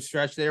went through a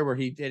stretch there where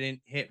he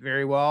didn't hit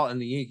very well,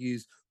 and the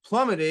Yankees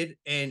plummeted.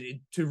 And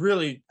to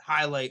really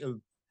highlight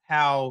of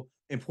how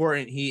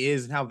important he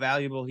is and how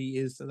valuable he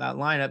is to that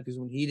lineup, because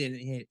when he didn't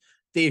hit,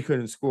 they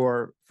couldn't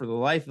score for the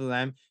life of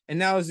them. And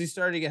now as he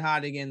started to get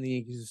hot again, the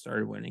Yankees have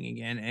started winning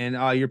again.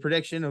 And your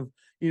prediction of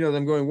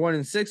them going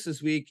 1-6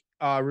 this week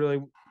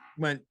really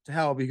went to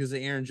hell because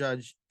of Aaron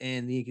Judge,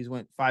 and the Yankees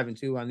went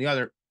 5-2 on the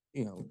other,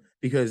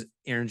 because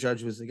Aaron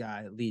Judge was the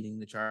guy leading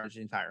the charge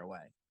the entire way.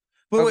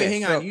 But wait,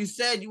 hang on. You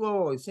said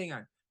hang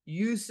on.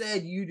 You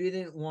said you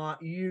didn't want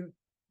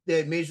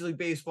that Major League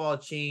Baseball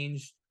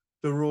changed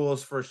the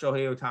rules for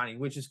Shohei Ohtani,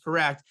 which is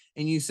correct.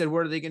 And you said,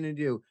 what are they going to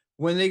do?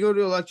 When they go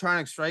to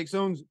electronic strike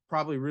zones,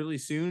 probably really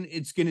soon,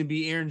 it's going to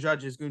be Aaron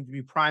Judge is going to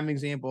be prime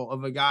example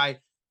of a guy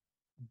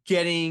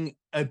getting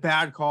a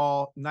bad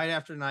call night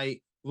after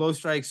night, low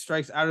strikes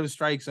out of the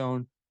strike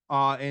zone.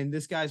 And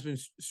this guy's been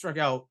struck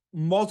out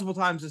multiple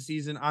times this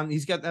season.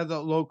 He's got the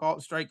low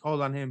strike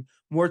called on him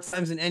more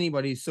times than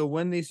anybody. So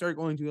when they start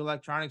going to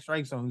electronic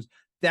strike zones,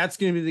 that's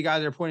going to be the guy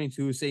they're pointing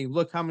to, saying,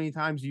 "Look how many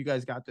times you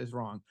guys got this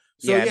wrong."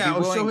 So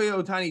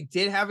Shohei Ohtani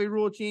did have a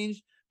rule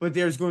change, but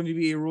there's going to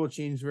be a rule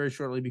change very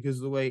shortly because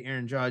of the way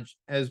Aaron Judge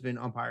has been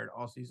umpired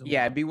all season.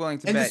 Yeah, I'd be willing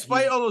to bet. And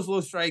despite all those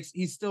low strikes,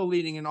 he's still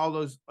leading in all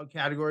those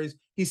categories.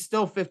 He's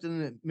still fifth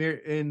in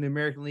the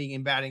American League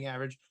in batting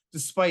average,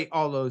 despite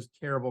all those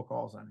terrible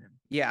calls on him.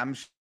 Yeah, I'm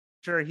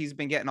sure he's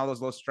been getting all those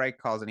low strike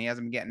calls, and he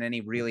hasn't been getting any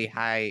really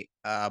high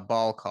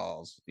ball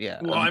calls. Yeah.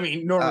 Well, I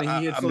mean, normally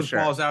he hits those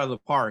balls out of the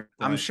park.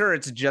 I'm sure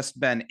it's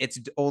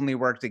only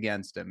worked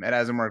against him. It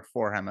hasn't worked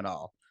for him at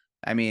all.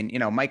 I mean,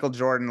 Michael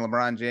Jordan,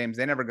 LeBron James,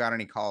 they never got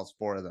any calls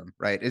for them,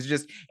 right? It's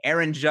just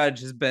Aaron Judge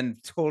has been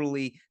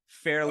totally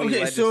fairly.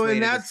 Okay, so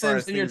in that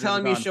sense, then you're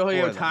telling me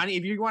Shohei Ohtani,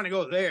 if you want to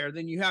go there,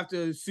 then you have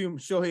to assume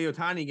Shohei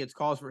Ohtani gets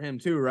calls for him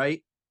too,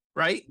 right?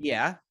 Right?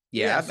 Yeah.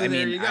 So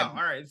there you go. All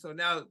right. So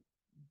now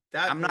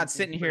I'm not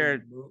sitting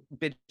here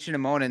bitching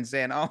and moaning and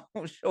saying, "Oh,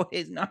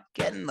 Shohei's not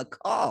getting the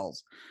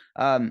calls."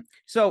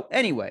 So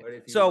anyway,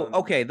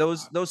 okay,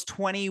 those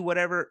 20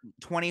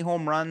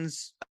 home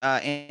runs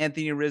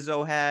Anthony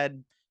Rizzo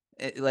had,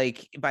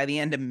 like by the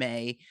end of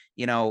May,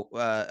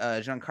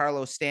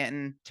 Giancarlo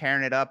Stanton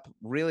tearing it up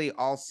really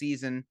all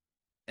season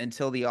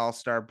until the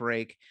All-Star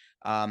break.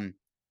 That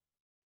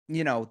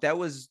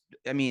was,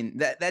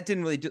 that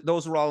didn't really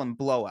those were all in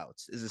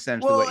blowouts is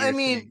essentially what you're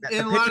saying.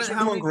 The pitchers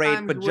were doing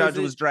great, but Judge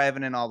was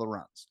driving in all the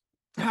runs.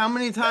 How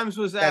many times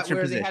was that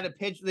where they had to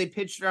pitch? They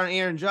pitched on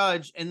Aaron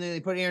Judge, and then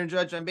they put Aaron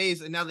Judge on base,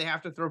 and now they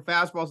have to throw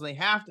fastballs, and they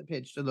have to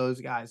pitch to those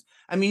guys.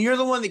 I mean, you're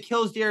the one that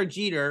kills Derek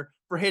Jeter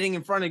for hitting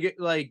in front of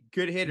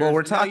good hitters. Well,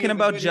 we're talking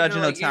about Judge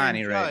and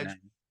Ohtani right now.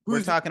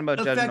 We're talking about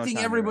Judge and Ohtani affecting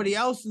everybody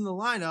else in the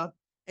lineup.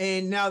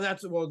 And now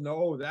that's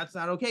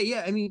not okay.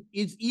 Yeah, I mean,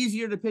 it's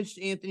easier to pitch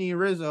to Anthony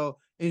Rizzo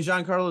and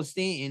Giancarlo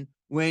Stanton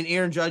when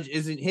Aaron Judge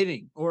isn't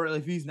hitting or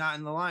if he's not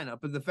in the lineup.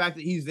 But the fact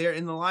that he's there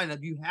in the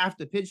lineup, you have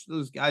to pitch to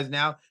those guys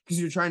now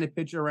because you're trying to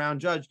pitch around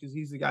Judge because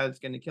he's the guy that's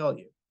going to kill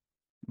you.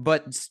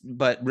 But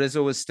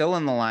Rizzo was still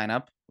in the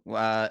lineup,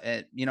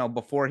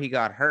 before he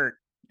got hurt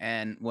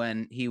and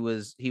when he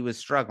was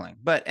struggling.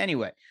 But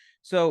anyway,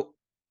 so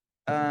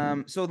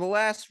So the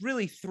last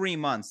really 3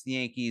 months, the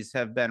Yankees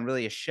have been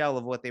really a shell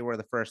of what they were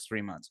the first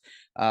 3 months.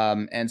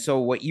 And so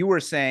what you were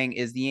saying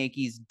is the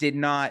Yankees did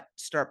not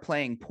start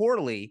playing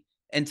poorly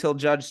until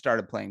Judge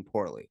started playing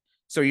poorly.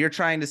 So you're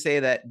trying to say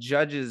that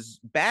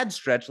Judge's bad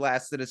stretch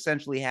lasted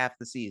essentially half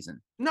the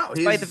season. No,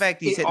 despite the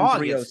fact he's hitting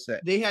August.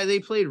 306. They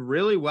played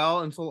really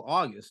well until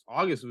August.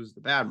 August was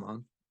the bad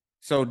month.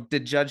 So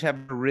did Judge have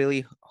a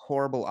really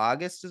horrible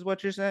August, is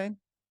what you're saying?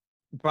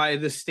 By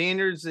the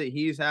standards that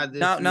he's had this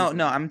No.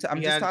 season, I'm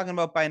just talking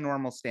about by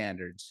normal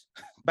standards.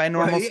 By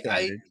normal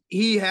standards.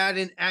 He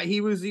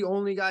was the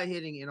only guy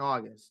hitting in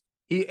August.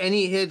 He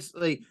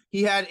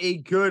had a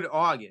good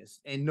August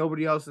and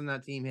nobody else in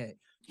that team hit.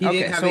 He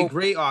didn't have a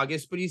great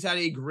August, but he had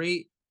a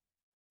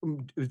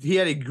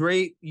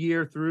great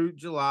year through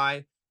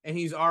July, and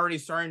he's already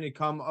starting to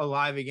come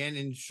alive again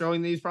and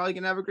showing that he's probably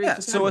gonna have a great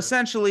December. So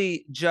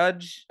essentially,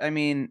 Judge,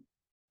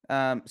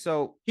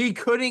 so he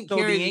couldn't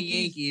carry the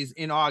Yankees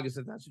in August,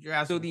 if that's what you're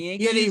asking. So the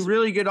Yankees,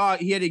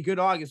 he had a good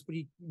August, but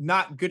he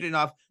not good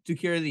enough to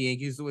carry the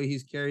Yankees the way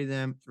he's carried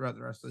them throughout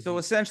the rest of the season. So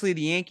essentially,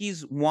 the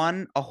Yankees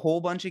won a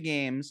whole bunch of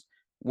games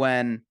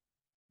when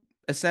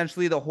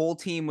essentially the whole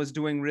team was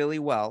doing really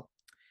well,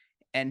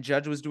 and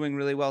Judge was doing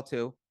really well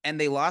too. And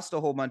they lost a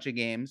whole bunch of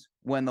games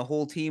when the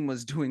whole team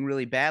was doing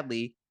really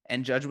badly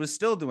and Judge was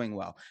still doing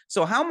well.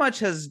 So how much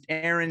has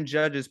Aaron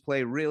Judge's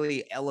play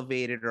really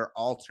elevated or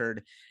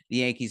altered the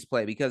Yankees'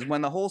 play? Because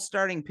when the whole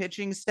starting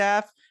pitching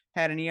staff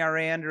had an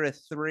ERA under a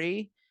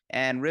 3,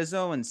 and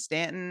Rizzo and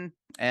Stanton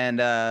and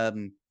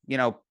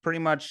pretty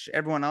much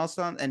everyone else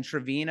and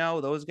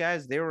Trevino, those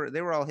guys, they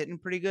were all hitting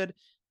pretty good.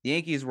 The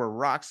Yankees were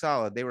rock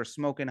solid. They were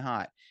smoking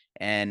hot.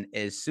 And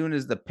as soon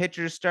as the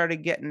pitchers started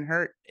getting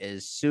hurt,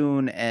 as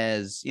soon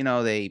as,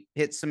 they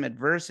hit some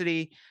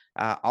adversity,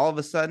 all of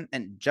a sudden,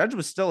 and Judge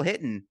was still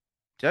hitting.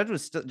 Judge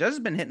has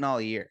been hitting all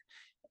year.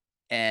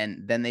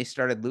 And then they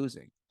started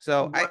losing.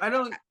 So I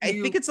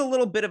think it's a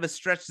little bit of a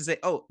stretch to say,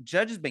 oh,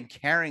 Judge has been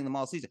carrying them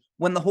all season.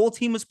 When the whole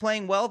team was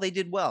playing well, they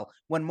did well.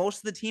 When most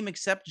of the team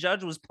except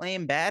Judge was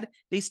playing bad,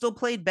 they still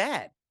played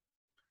bad.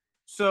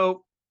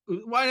 So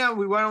why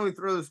don't we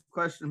throw this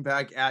question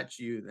back at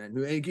you then?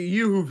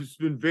 You who've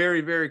been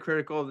very, very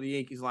critical of the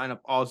Yankees lineup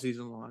all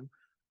season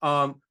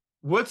long.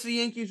 What's the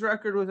Yankees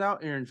record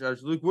without Aaron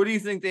Judge? Luke, what do you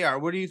think they are?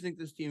 What do you think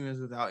this team is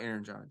without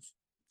Aaron Judge?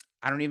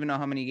 I don't even know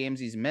how many games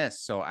he's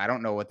missed, so I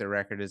don't know what their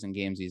record is in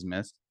games he's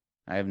missed.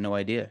 I have no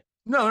idea.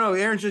 No,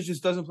 Aaron Judge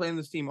just doesn't play in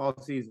this team all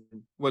season.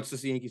 What's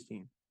this Yankees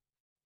team?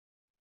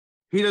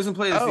 He doesn't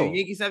play this season.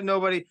 Yankees have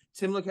nobody.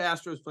 Tim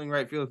LeCastro is playing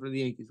right field for the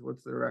Yankees.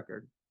 What's their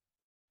record?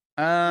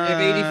 They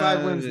have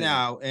 85 wins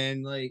now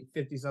and like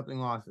 50-something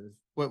losses.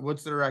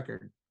 What's their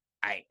record?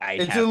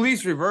 It's at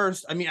least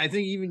reversed. I mean, I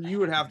think even you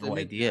would have to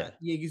admit that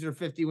the Yankees are a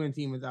 50-win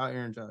team without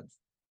Aaron Judge.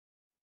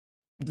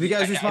 The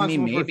guy's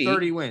responsible for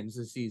 30 wins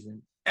this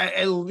season.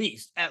 At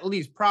least,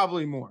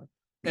 probably more.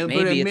 But at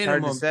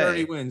minimum,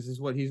 30 wins is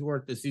what he's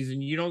worth this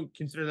season. You don't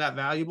consider that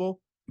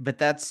valuable? But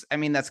that's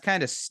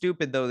kind of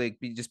stupid though.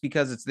 Just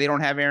because they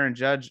don't have Aaron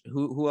Judge,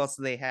 who else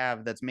do they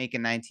have that's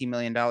making $19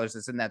 million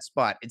that's in that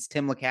spot? It's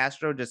Tim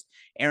LeCastro. Just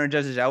Aaron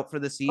Judge is out for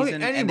the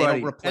season, and they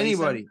don't replace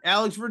him.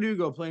 Alex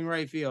Verdugo playing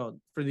right field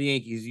for the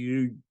Yankees.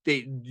 You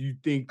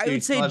think? I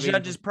would say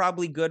Judge is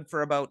probably good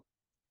for about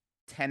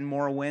 10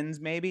 more wins,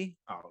 maybe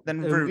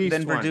than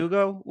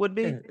Verdugo would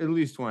be. Yeah, at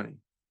least 20.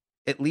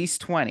 At least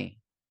 20.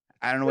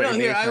 I don't know what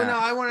you're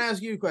I want to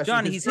ask you a question.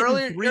 John, he's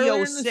hitting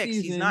 306.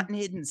 He's not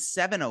hitting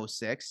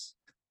 706.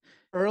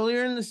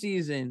 Earlier in the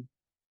season,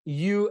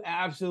 you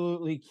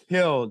absolutely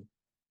killed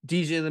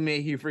DJ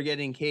LeMahieu for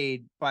getting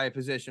K'd by a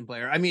position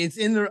player. I mean, it's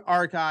in the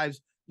archives.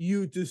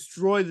 You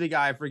destroyed the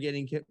guy for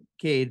getting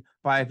K'd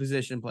by a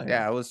position player.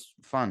 Yeah, it was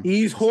fun.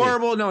 He's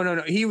horrible.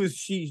 No.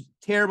 She's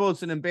terrible.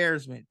 It's an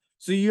embarrassment.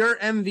 So your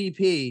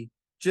MVP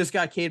just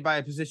got K'd by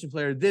a position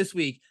player this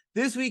week,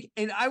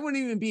 and I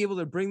wouldn't even be able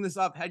to bring this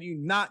up had you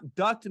not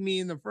ducked me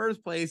in the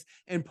first place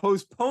and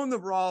postponed the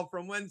brawl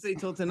from Wednesday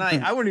till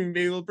tonight. I wouldn't even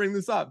be able to bring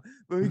this up,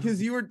 but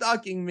because you were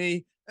ducking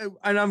me,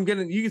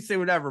 and you can say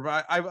whatever,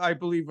 but I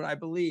believe what I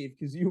believe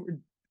because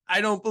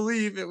I don't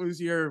believe it was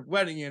your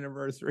wedding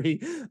anniversary.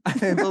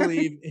 I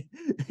believe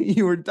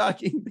you were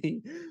ducking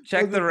me.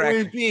 Check the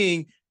record. Point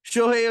being,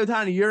 Shohei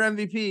Ohtani, your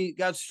MVP,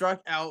 got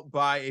struck out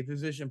by a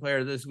position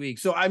player this week.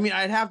 So, I mean,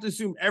 I'd have to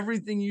assume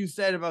everything you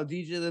said about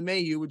DJ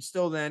LeMahieu would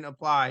still then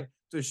apply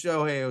to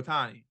Shohei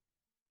Ohtani.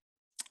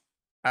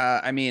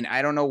 I mean,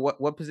 I don't know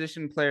what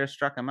position player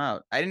struck him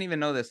out. I didn't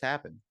even know this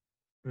happened.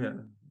 Yeah.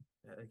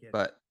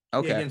 But,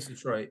 okay. Yeah, against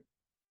Detroit.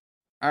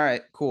 All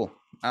right, cool.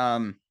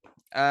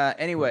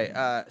 Anyway,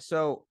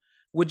 so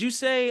would you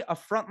say a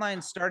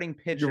frontline starting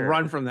pitcher? You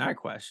run from that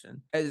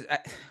question.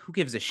 Who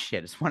gives a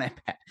shit? It's one at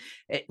bat.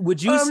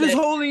 Would you? I'm just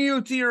holding you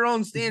to your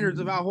own standards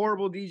of how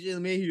horrible DJ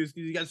LeMahieu is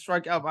because he got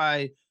struck out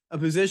by a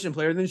position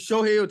player. Then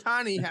Shohei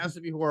Ohtani has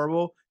to be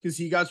horrible because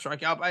he got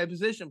struck out by a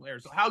position player.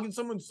 So how can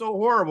someone so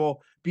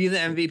horrible be the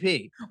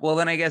MVP? Well,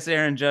 then I guess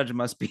Aaron Judge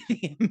must be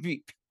the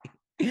MVP.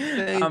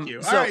 Thank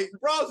you. All right,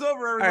 brawl's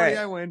over, everybody. Right.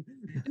 I win.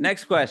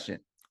 Next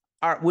question.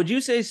 would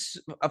you say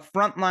a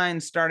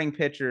frontline starting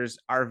pitchers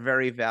are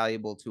very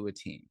valuable to a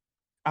team?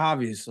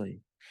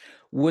 Obviously.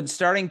 Would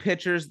starting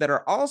pitchers that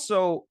are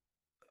also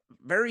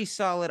very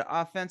solid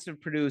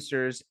offensive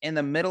producers in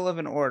the middle of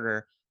an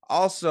order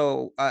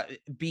also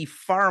be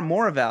far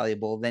more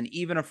valuable than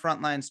even a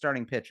frontline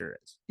starting pitcher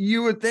is?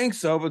 You would think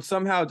so, but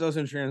somehow it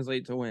doesn't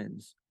translate to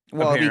wins.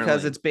 Well, because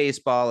Apparently. it's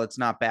baseball, it's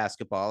not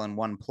basketball, and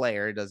one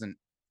player doesn't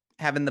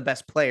having the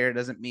best player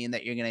doesn't mean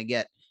that you're going to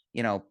get,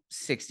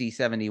 60,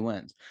 70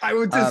 wins. I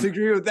would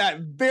disagree with that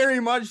very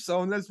much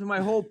so, and that's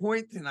my whole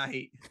point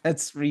tonight.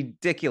 That's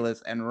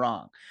ridiculous and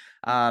wrong.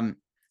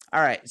 All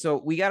right, so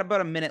we got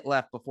about a minute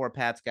left before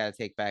Pat's got to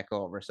take back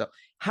over. So,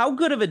 how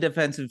good of a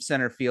defensive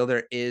center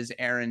fielder is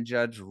Aaron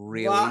Judge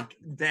really?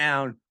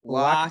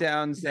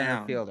 Lockdown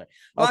center fielder.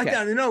 Okay.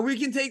 Lockdown. No, we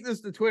can take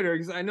this to Twitter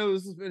because I know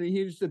this has been a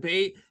huge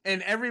debate,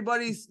 and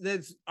everybody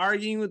that's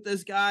arguing with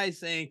this guy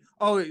saying,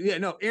 "Oh yeah,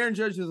 no, Aaron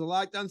Judge is a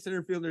lockdown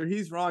center fielder.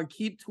 He's wrong."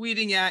 Keep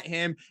tweeting at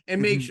him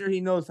and make sure he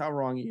knows how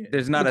wrong he is.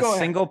 There's not a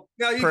single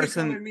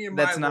person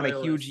that's not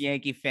a huge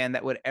Yankee fan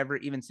that would ever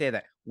even say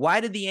that.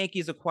 Why did the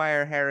Yankees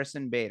acquire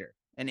Harrison Bader,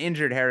 an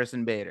injured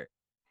Harrison Bader?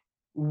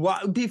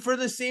 For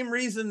the same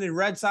reason the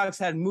Red Sox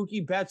had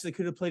Mookie Betts that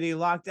could have played a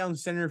lockdown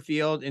center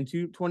field in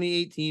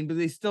 2018, but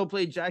they still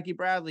played Jackie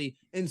Bradley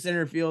in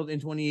center field in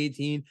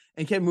 2018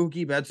 and kept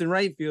Mookie Betts in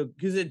right field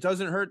because it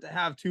doesn't hurt to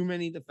have too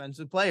many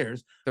defensive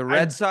players. The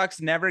Red Sox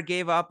never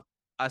gave up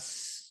a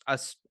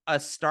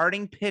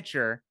starting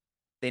pitcher.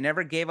 They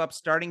never gave up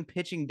starting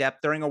pitching depth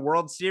during a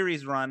World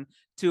Series run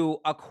to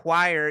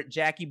acquire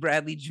Jackie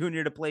Bradley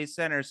Jr. to play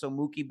center so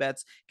Mookie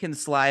Betts can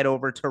slide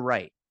over to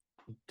right.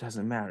 It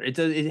doesn't matter.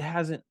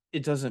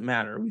 It doesn't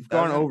matter. We've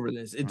gone over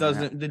this. It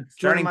doesn't. The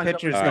starting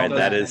pitchers. All right,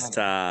 that is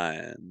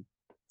time.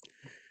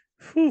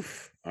 Whew.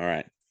 All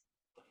right.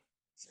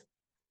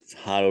 It's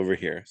hot over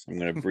here, so I'm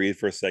going to breathe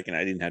for a second.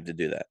 I didn't have to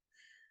do that.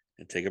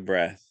 And take a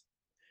breath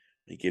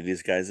and give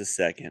these guys a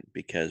second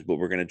because what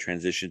we're going to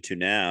transition to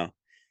now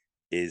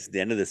is the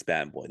end of this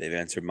bad boy. They've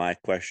answered my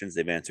questions.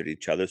 They've answered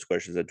each other's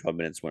questions. The 12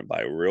 minutes went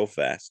by real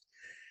fast.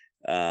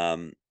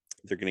 They're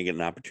going to get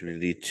an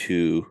opportunity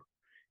to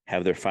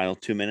have their final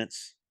 2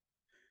 minutes,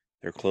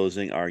 their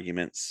closing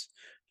arguments,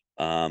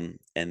 and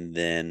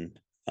then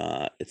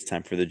it's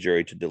time for the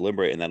jury to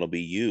deliberate, and that'll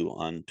be you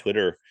on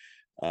Twitter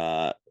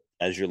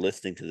as you're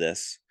listening to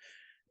this.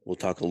 We'll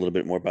talk a little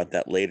bit more about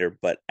that later,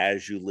 but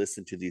as you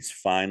listen to these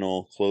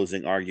final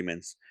closing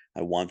arguments,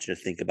 I want you to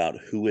think about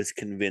who has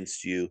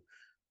convinced you,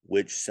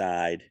 which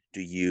side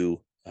do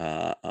you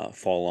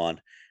fall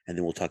on, and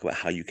then we'll talk about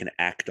how you can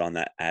act on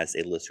that as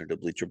a listener to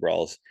Bleacher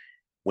Brawls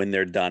when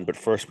they're done. But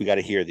first, we got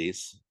to hear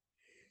these.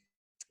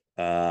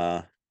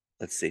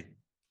 Let's see.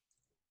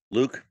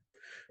 Luke,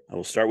 I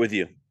will start with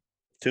you.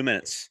 2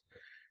 minutes.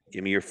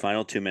 Give me your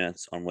final 2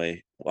 minutes on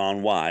why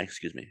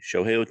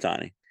Shohei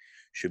Ohtani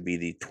should be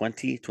the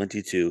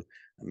 2022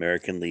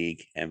 American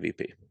League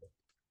MVP.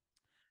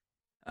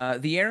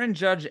 The Aaron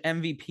Judge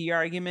MVP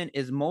argument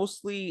is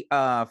mostly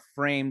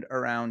framed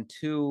around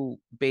two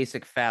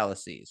basic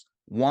fallacies.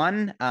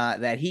 One,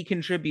 that he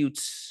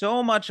contributes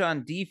so much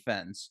on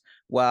defense,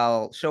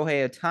 while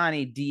Shohei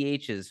Ohtani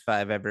DHs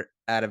 5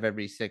 out of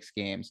every 6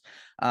 games.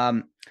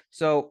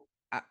 So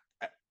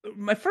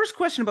my first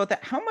question about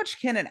that, how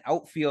much can an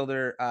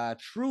outfielder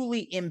truly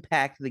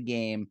impact the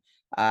game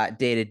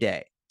day to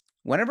day?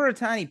 Whenever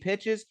Ohtani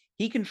pitches,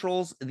 he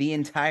controls the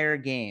entire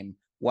game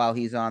while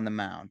he's on the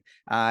mound.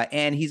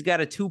 And he's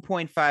got a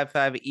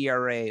 2.55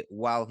 ERA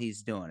while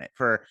he's doing it.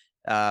 For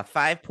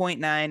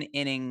 5.9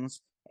 innings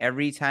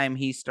every time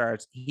he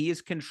starts, he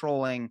is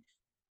controlling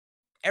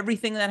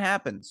everything that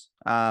happens,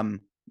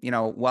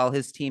 while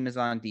his team is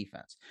on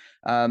defense.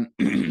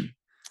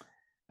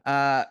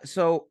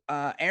 So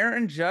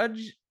Aaron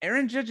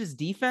Judge's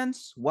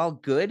defense, while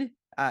good,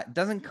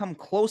 doesn't come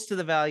close to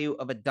the value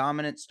of a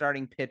dominant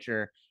starting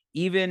pitcher,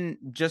 even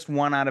just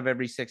 1 out of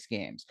every 6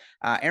 games.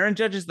 Aaron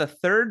Judge is the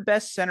 3rd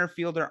best center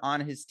fielder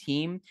on his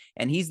team,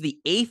 and he's the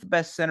 8th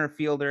best center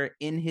fielder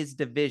in his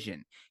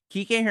division.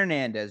 Kike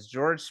Hernandez,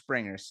 George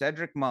Springer,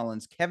 Cedric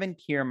Mullins, Kevin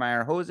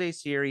Kiermaier, Jose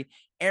Siri,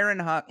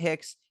 Aaron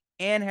Hicks,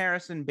 and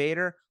Harrison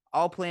Bader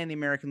all play in the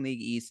American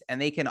League East,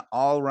 and they can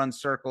all run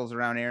circles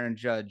around Aaron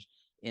Judge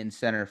in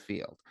center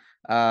field.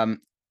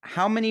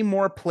 How many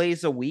more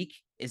plays a week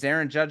is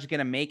Aaron Judge going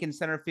to make in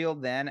center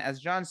field than, as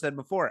John said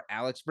before,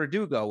 Alex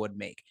Verdugo would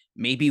make?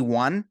 Maybe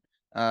 1.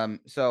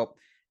 So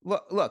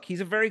look,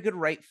 he's a very good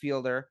right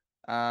fielder.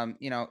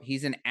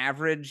 He's an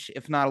average,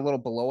 if not a little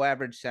below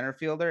average center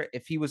fielder.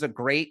 If he was a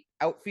great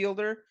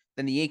outfielder,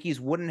 then the Yankees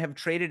wouldn't have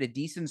traded a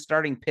decent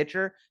starting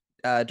pitcher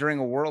during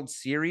a World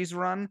Series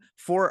run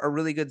for a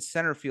really good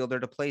center fielder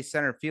to play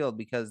center field,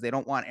 because they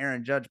don't want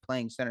Aaron Judge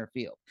playing center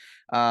field.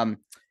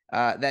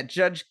 That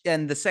Judge,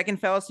 and the second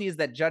fallacy is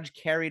that Judge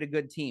carried a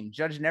good team.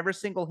 Judge never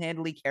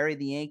single-handedly carried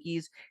the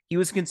Yankees. He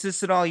was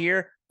consistent all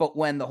year, but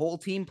when the whole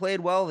team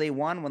played well, they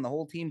won. When the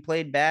whole team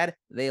played bad,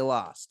 they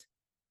lost.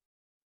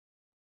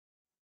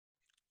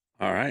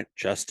 All right,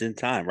 just in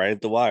time, right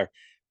at the wire.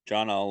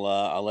 John,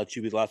 I'll let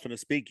you be the last one to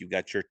speak. You've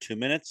got your 2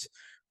 minutes.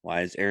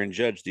 Why is Aaron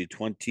Judge the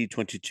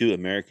 2022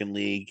 American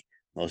League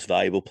most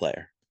valuable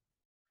player?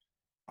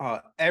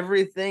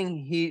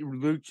 Everything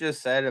Luke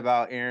just said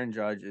about Aaron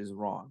Judge is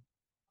wrong.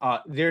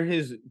 There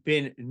has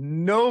been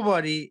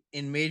nobody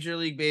in Major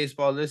League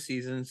Baseball this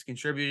season that's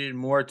contributed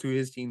more to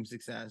his team's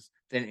success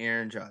than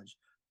Aaron Judge.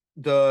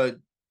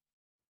 The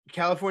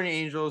California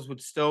Angels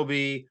would still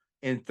be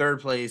in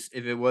third place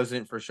if it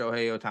wasn't for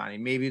Shohei Ohtani.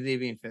 Maybe they'd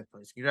be in fifth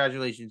place.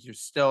 Congratulations, you're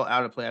still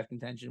out of playoff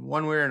contention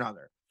one way or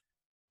another.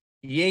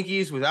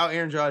 Yankees without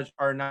Aaron Judge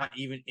are not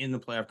even in the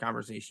playoff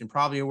conversation.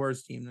 Probably a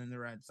worse team than the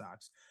Red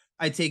Sox.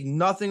 I take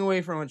nothing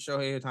away from what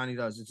Shohei Ohtani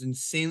does. It's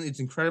insanely, it's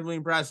incredibly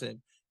impressive.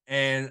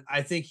 And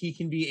I think he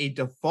can be a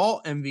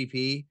default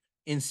MVP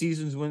in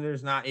seasons when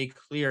there's not a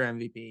clear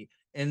MVP.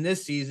 And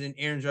this season,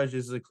 Aaron Judge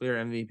is the clear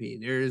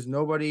MVP. There is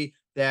nobody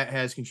that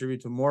has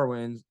contributed to more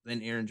wins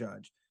than Aaron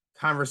Judge.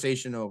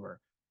 Conversation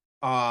over.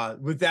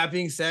 With that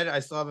being said,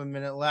 I still have a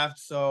minute left.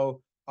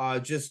 So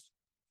just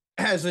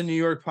as a New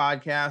York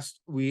podcast,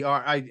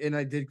 I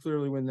did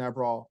clearly win that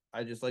brawl.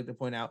 I just like to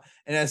point out.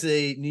 And as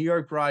a New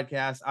York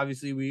broadcast,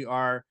 obviously we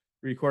are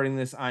recording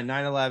this on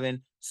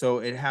 9/11, so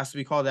it has to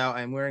be called out.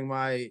 I'm wearing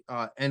my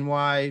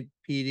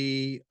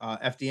NYPD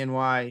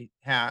FDNY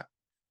hat,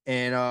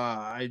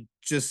 and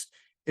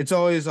it's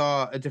always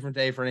a different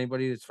day for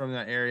anybody that's from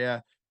that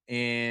area.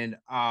 And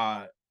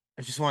I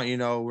just want you to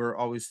know we're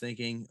always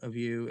thinking of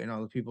you and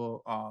all the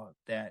people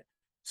that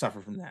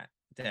suffer from that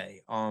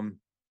day.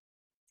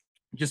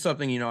 Just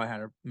something I had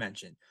to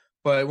mention.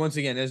 But once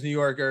again, as New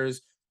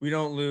Yorkers, we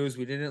don't lose.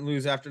 We didn't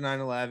lose after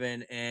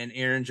 9/11, and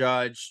Aaron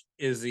Judge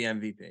is the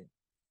MVP.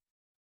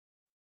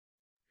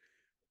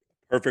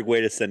 Perfect way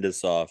to send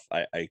us off.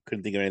 I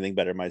couldn't think of anything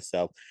better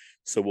myself.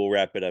 So we'll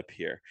wrap it up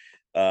here.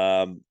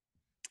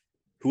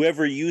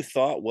 Whoever you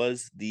thought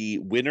was the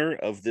winner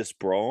of this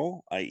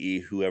brawl,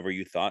 i.e., whoever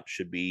you thought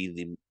should be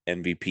the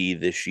MVP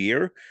this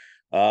year,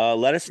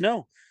 let us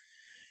know.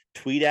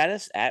 Tweet at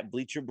us at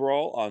Bleacher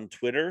Brawl on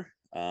Twitter.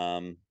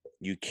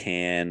 You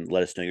can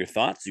let us know your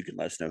thoughts. You can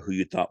let us know who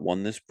you thought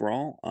won this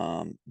brawl,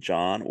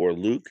 John or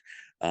Luke.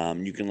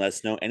 You can let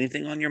us know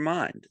anything on your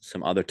mind,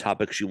 some other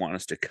topics you want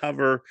us to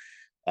cover,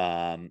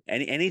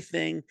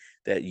 anything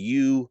that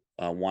you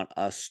want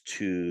us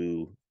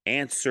to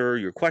answer,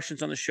 your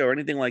questions on the show or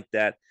anything like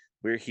that.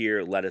 We're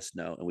here. Let us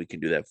know, and we can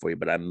do that for you.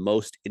 But I'm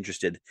most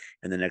interested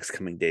in the next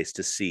coming days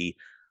to see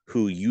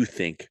who you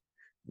think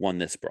won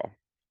this brawl.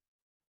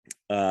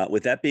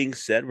 With that being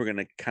said, we're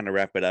going to kind of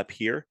wrap it up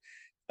here.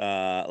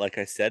 Like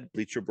I said,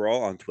 Bleacher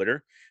Brawl on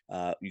Twitter.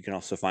 You can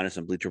also find us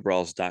on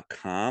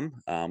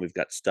bleacherbrawls.com. We've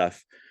got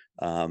stuff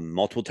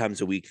multiple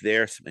times a week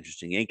there. Some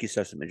interesting Yankee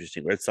stuff, some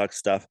interesting Red Sox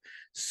stuff,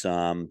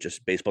 some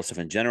just baseball stuff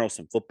in general,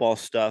 some football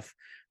stuff.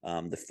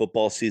 The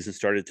football season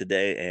started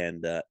today,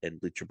 and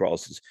Bleacher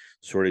Brawls is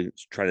sort of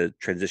trying to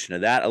transition to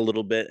that a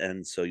little bit,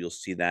 and so you'll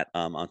see that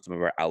on some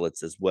of our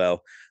outlets as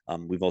well.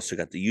 We've also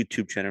got the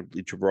YouTube channel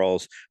Bleacher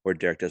Brawls, where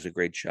Derek does a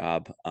great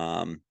job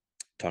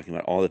talking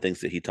about all the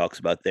things that he talks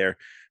about there.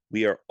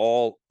 We are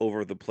all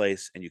over the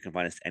place, and you can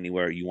find us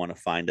anywhere you want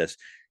to find us.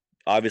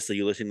 Obviously,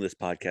 you're listening to this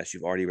podcast,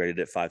 you've already rated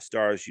it 5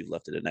 stars, you've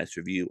left it a nice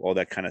review, all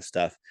that kind of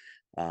stuff.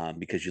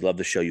 Because you love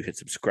the show, you hit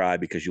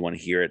subscribe because you want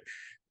to hear it.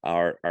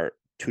 Our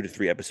 2 to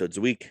 3 episodes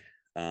a week.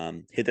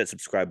 Hit that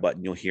subscribe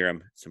button. You'll hear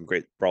some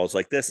great brawls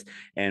like this.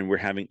 And we're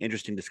having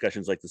interesting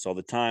discussions like this all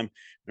the time.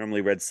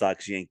 Normally Red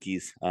Sox,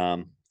 Yankees.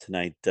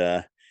 Tonight,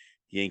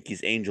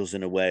 Yankees, Angels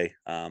in a way,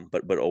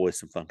 but always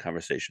some fun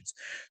conversations.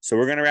 So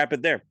we're going to wrap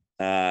it there.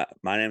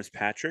 My name is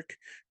Patrick.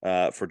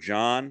 For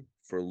John,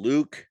 for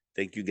Luke,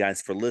 thank you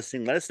guys for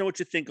listening. Let us know what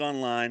you think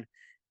online.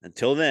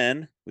 Until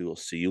then, we will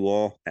see you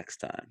all next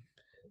time.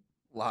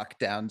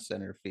 Lockdown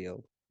center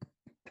field.